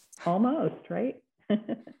humans. Almost, right?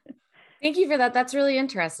 Thank you for that. That's really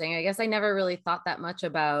interesting. I guess I never really thought that much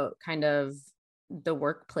about kind of the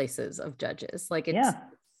workplaces of judges. Like it's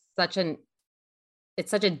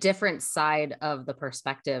such a different side of the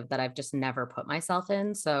perspective that I've just never put myself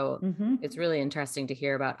in. So it's really interesting to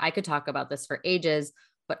hear about. I could talk about this for ages,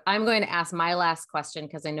 but I'm going to ask my last question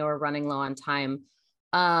because I know we're running low on time.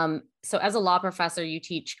 So as a law professor, you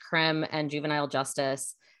teach crim and juvenile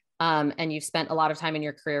justice. And you've spent a lot of time in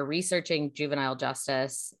your career researching juvenile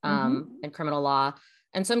justice and criminal law.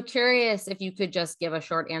 And so I'm curious if you could just give a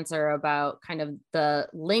short answer about kind of the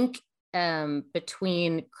link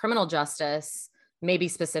between criminal justice, maybe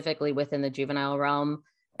specifically within the juvenile realm,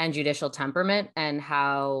 and judicial temperament, and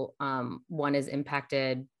how one is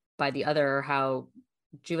impacted by the other, or how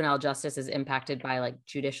juvenile justice is impacted by like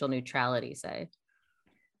judicial neutrality, say.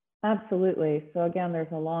 Absolutely. So again,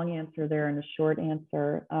 there's a long answer there and a short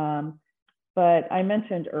answer. But I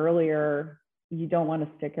mentioned earlier, you don't want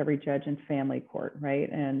to stick every judge in family court, right?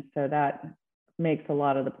 And so that makes a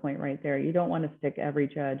lot of the point right there. You don't want to stick every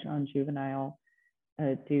judge on juvenile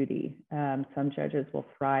duty. Some judges will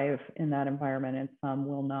thrive in that environment and some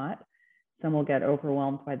will not. Some will get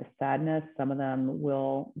overwhelmed by the sadness. Some of them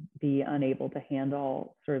will be unable to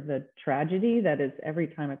handle sort of the tragedy that is every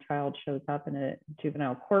time a child shows up in a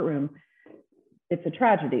juvenile courtroom, it's a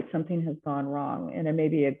tragedy. Something has gone wrong, and it may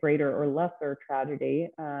be a greater or lesser tragedy,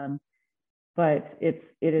 but it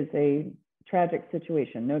is a tragic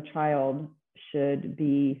situation. No child should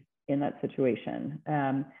be in that situation.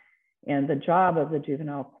 And the job of the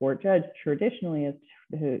juvenile court judge traditionally is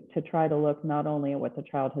to try to look not only at what the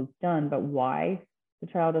child has done, but why the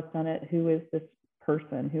child has done it. Who is this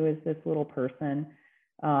person? Who is this little person?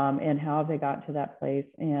 And how have they got to that place?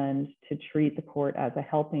 And to treat the court as a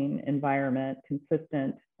helping environment,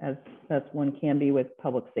 consistent as best one can be with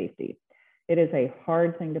public safety. It is a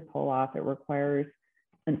hard thing to pull off. It requires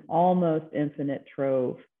an almost infinite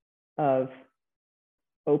trove of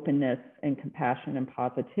openness and compassion and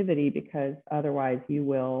positivity, because otherwise you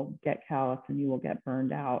will get callous and you will get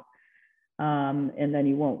burned out. And then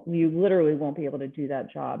you literally won't be able to do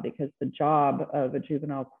that job, because the job of a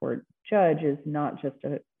juvenile court judge is not just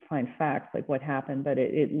to find facts like what happened, but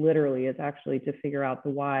it literally is actually to figure out the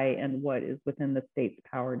why and what is within the state's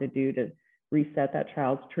power to do to reset that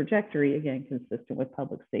child's trajectory, again, consistent with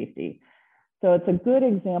public safety. So it's a good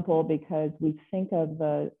example because we think of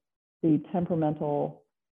the temperamental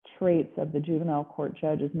traits of the juvenile court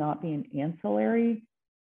judge as not being ancillary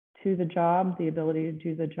to the job, the ability to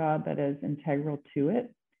do the job, that is integral to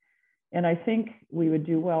it. And I think we would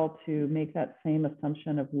do well to make that same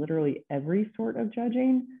assumption of literally every sort of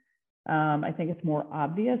judging. I think it's more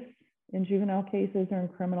obvious in juvenile cases or in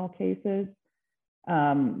criminal cases.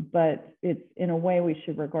 But it's, in a way, we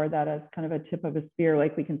should regard that as kind of a tip of a spear,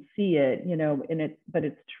 like we can see it, but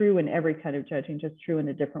it's true in every kind of judging, just true in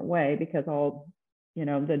a different way, because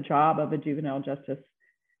the job of a juvenile justice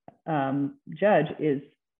judge is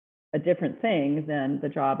a different thing than the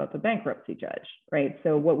job of a bankruptcy judge, right?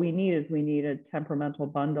 So what we need a temperamental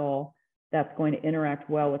bundle that's going to interact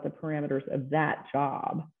well with the parameters of that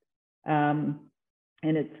job. And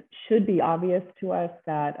it should be obvious to us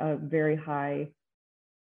that a very high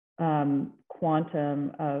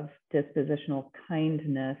quantum of dispositional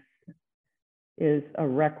kindness is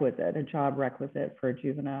a job requisite for a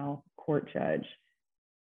juvenile court judge.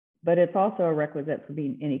 But it's also a requisite for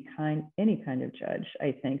being any kind of judge,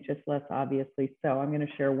 I think, just less obviously so. I'm going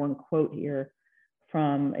to share one quote here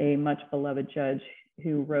from a much beloved judge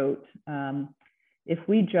who wrote, "If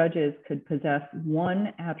we judges could possess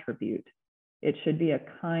one attribute, it should be a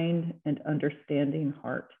kind and understanding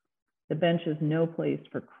heart. The bench is no place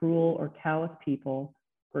for cruel or callous people,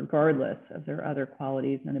 regardless of their other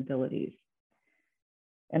qualities and abilities."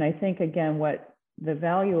 And I think, again, what the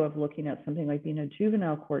value of looking at something like being a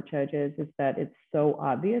juvenile court judge is that it's so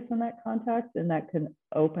obvious in that context, and that can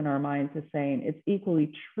open our minds to saying it's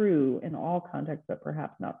equally true in all contexts, but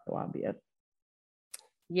perhaps not so obvious.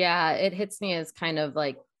 Yeah, it hits me as kind of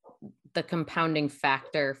like the compounding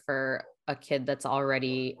factor for a kid that's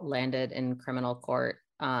already landed in criminal court.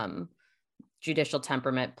 Judicial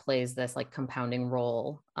temperament plays this like compounding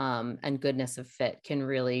role, and goodness of fit can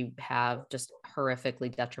really have just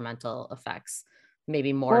horrifically detrimental effects.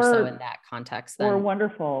 maybe more so in that context than or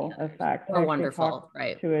wonderful effects. Or wonderful,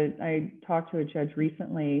 right? I talked to a judge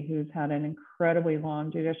recently who's had an incredibly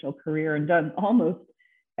long judicial career and done almost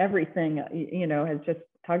everything, has just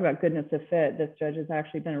talked about goodness of fit. This judge has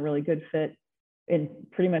actually been a really good fit in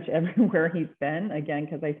pretty much everywhere he's been, again,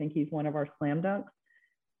 because I think he's one of our slam dunks.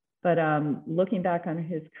 But looking back on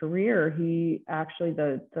his career, he actually,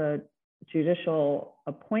 the judicial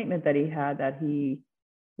appointment that he had that he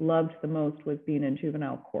loved the most was being in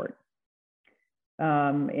juvenile court.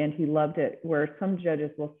 And he loved it, where some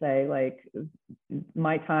judges will say, like,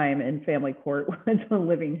 my time in family court was a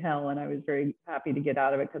living hell, and I was very happy to get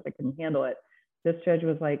out of it because I couldn't handle it. This judge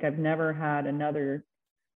was like, I've never had another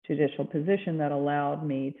judicial position that allowed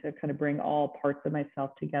me to kind of bring all parts of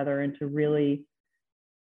myself together and to really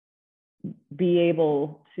be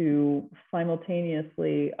able to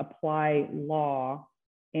simultaneously apply law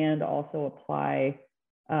and also apply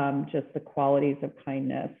just the qualities of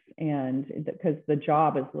kindness. And because the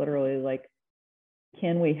job is literally like,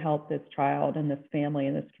 can we help this child and this family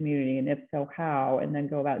and this community? And if so, how? And then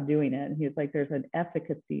go about doing it. And he was like, there's an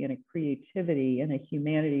efficacy and a creativity and a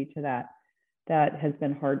humanity to that has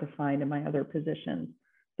been hard to find in my other positions.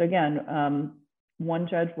 So again, one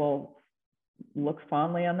judge will look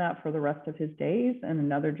fondly on that for the rest of his days, and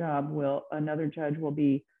another judge will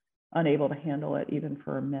be unable to handle it even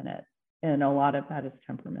for a minute. And a lot of that is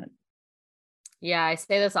temperament. Yeah, I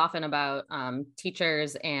say this often about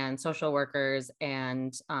teachers and social workers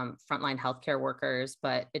and frontline healthcare workers,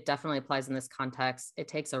 but it definitely applies in this context. It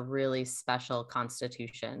takes a really special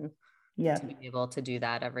constitution to be able to do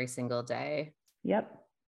that every single day. Yep.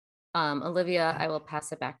 Olivia, I will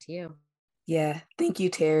pass it back to you. Yeah, thank you,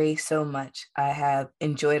 Terry, so much. I have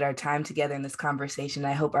enjoyed our time together in this conversation.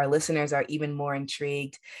 I hope our listeners are even more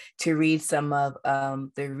intrigued to read some of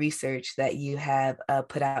the research that you have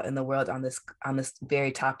put out in the world on this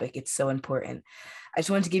very topic. It's so important. I just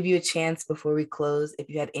wanted to give you a chance before we close, if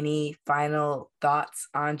you had any final thoughts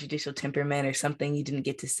on judicial temperament or something you didn't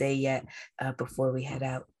get to say yet before we head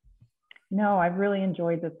out. No, I've really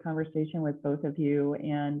enjoyed this conversation with both of you,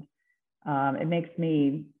 and it makes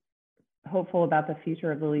me hopeful about the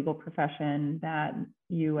future of the legal profession, that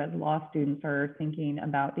you as law students are thinking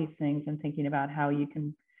about these things and thinking about how you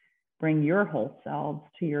can bring your whole selves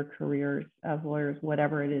to your careers as lawyers,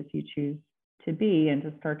 whatever it is you choose to be, and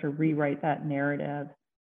to start to rewrite that narrative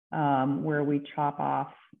where we chop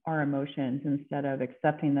off our emotions instead of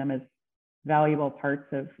accepting them as valuable parts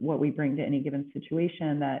of what we bring to any given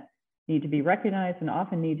situation that need to be recognized and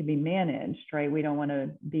often need to be managed, right? We don't want to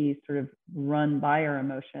be sort of run by our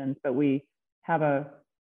emotions, but we have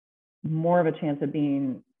more of a chance of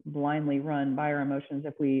being blindly run by our emotions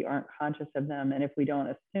if we aren't conscious of them, and if we don't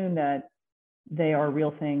assume that they are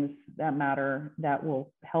real things that matter, that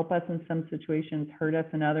will help us in some situations, hurt us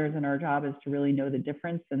in others. And our job is to really know the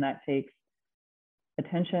difference, and that takes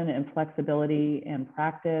attention and flexibility and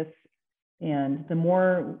practice. And the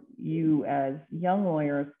more you as young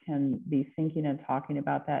lawyers can be thinking and talking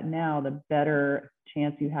about that now, the better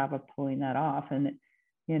chance you have of pulling that off. And,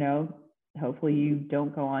 hopefully you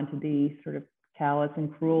don't go on to be sort of callous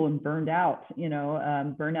and cruel and burned out.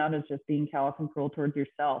 Burnout is just being callous and cruel towards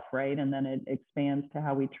yourself, right? And then it expands to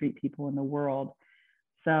how we treat people in the world.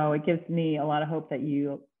 So it gives me a lot of hope that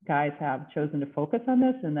you guys have chosen to focus on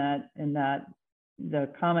this, and that the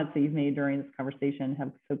comments that you've made during this conversation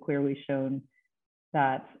have so clearly shown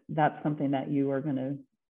that that's something that you are going to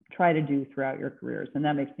try to do throughout your careers. And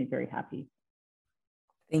that makes me very happy.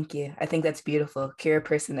 Thank you. I think that's beautiful. Cura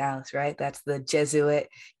personalis, right? That's the Jesuit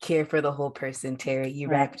care for the whole person, Terry. You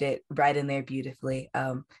wrapped it right in there beautifully.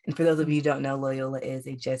 And for those of you who don't know, Loyola is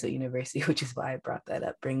a Jesuit university, which is why I brought that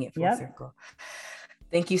up, bring it full circle.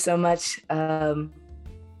 Thank you so much. And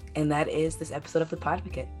that is this episode of The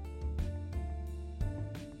Podvocate.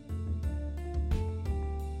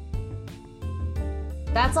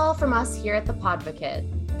 That's all from us here at The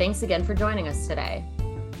Podvocate. Thanks again for joining us today.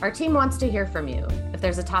 Our team wants to hear from you. If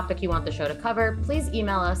there's a topic you want the show to cover, please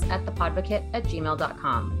email us at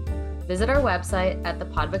thepodvocate@gmail.com. Visit our website at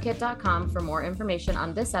thepodvocate.com for more information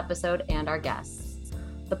on this episode and our guests.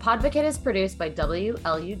 The Podvocate is produced by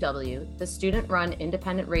WLUW, the student-run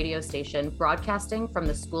independent radio station broadcasting from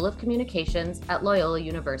the School of Communications at Loyola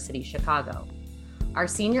University, Chicago. Our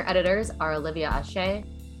senior editors are Olivia Ashé,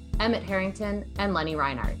 Emmett Harrington, and Lenny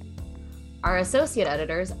Reinhardt. Our associate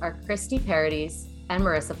editors are Christy Paradis and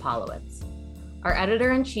Marisa Polowitz. Our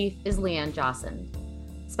editor-in-chief is Leanne Josson.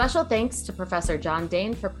 Special thanks to Professor John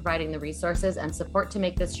Dane for providing the resources and support to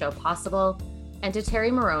make this show possible, and to Terry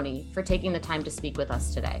Maroney for taking the time to speak with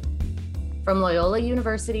us today. From Loyola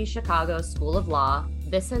University Chicago School of Law,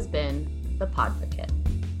 this has been the Podvocate.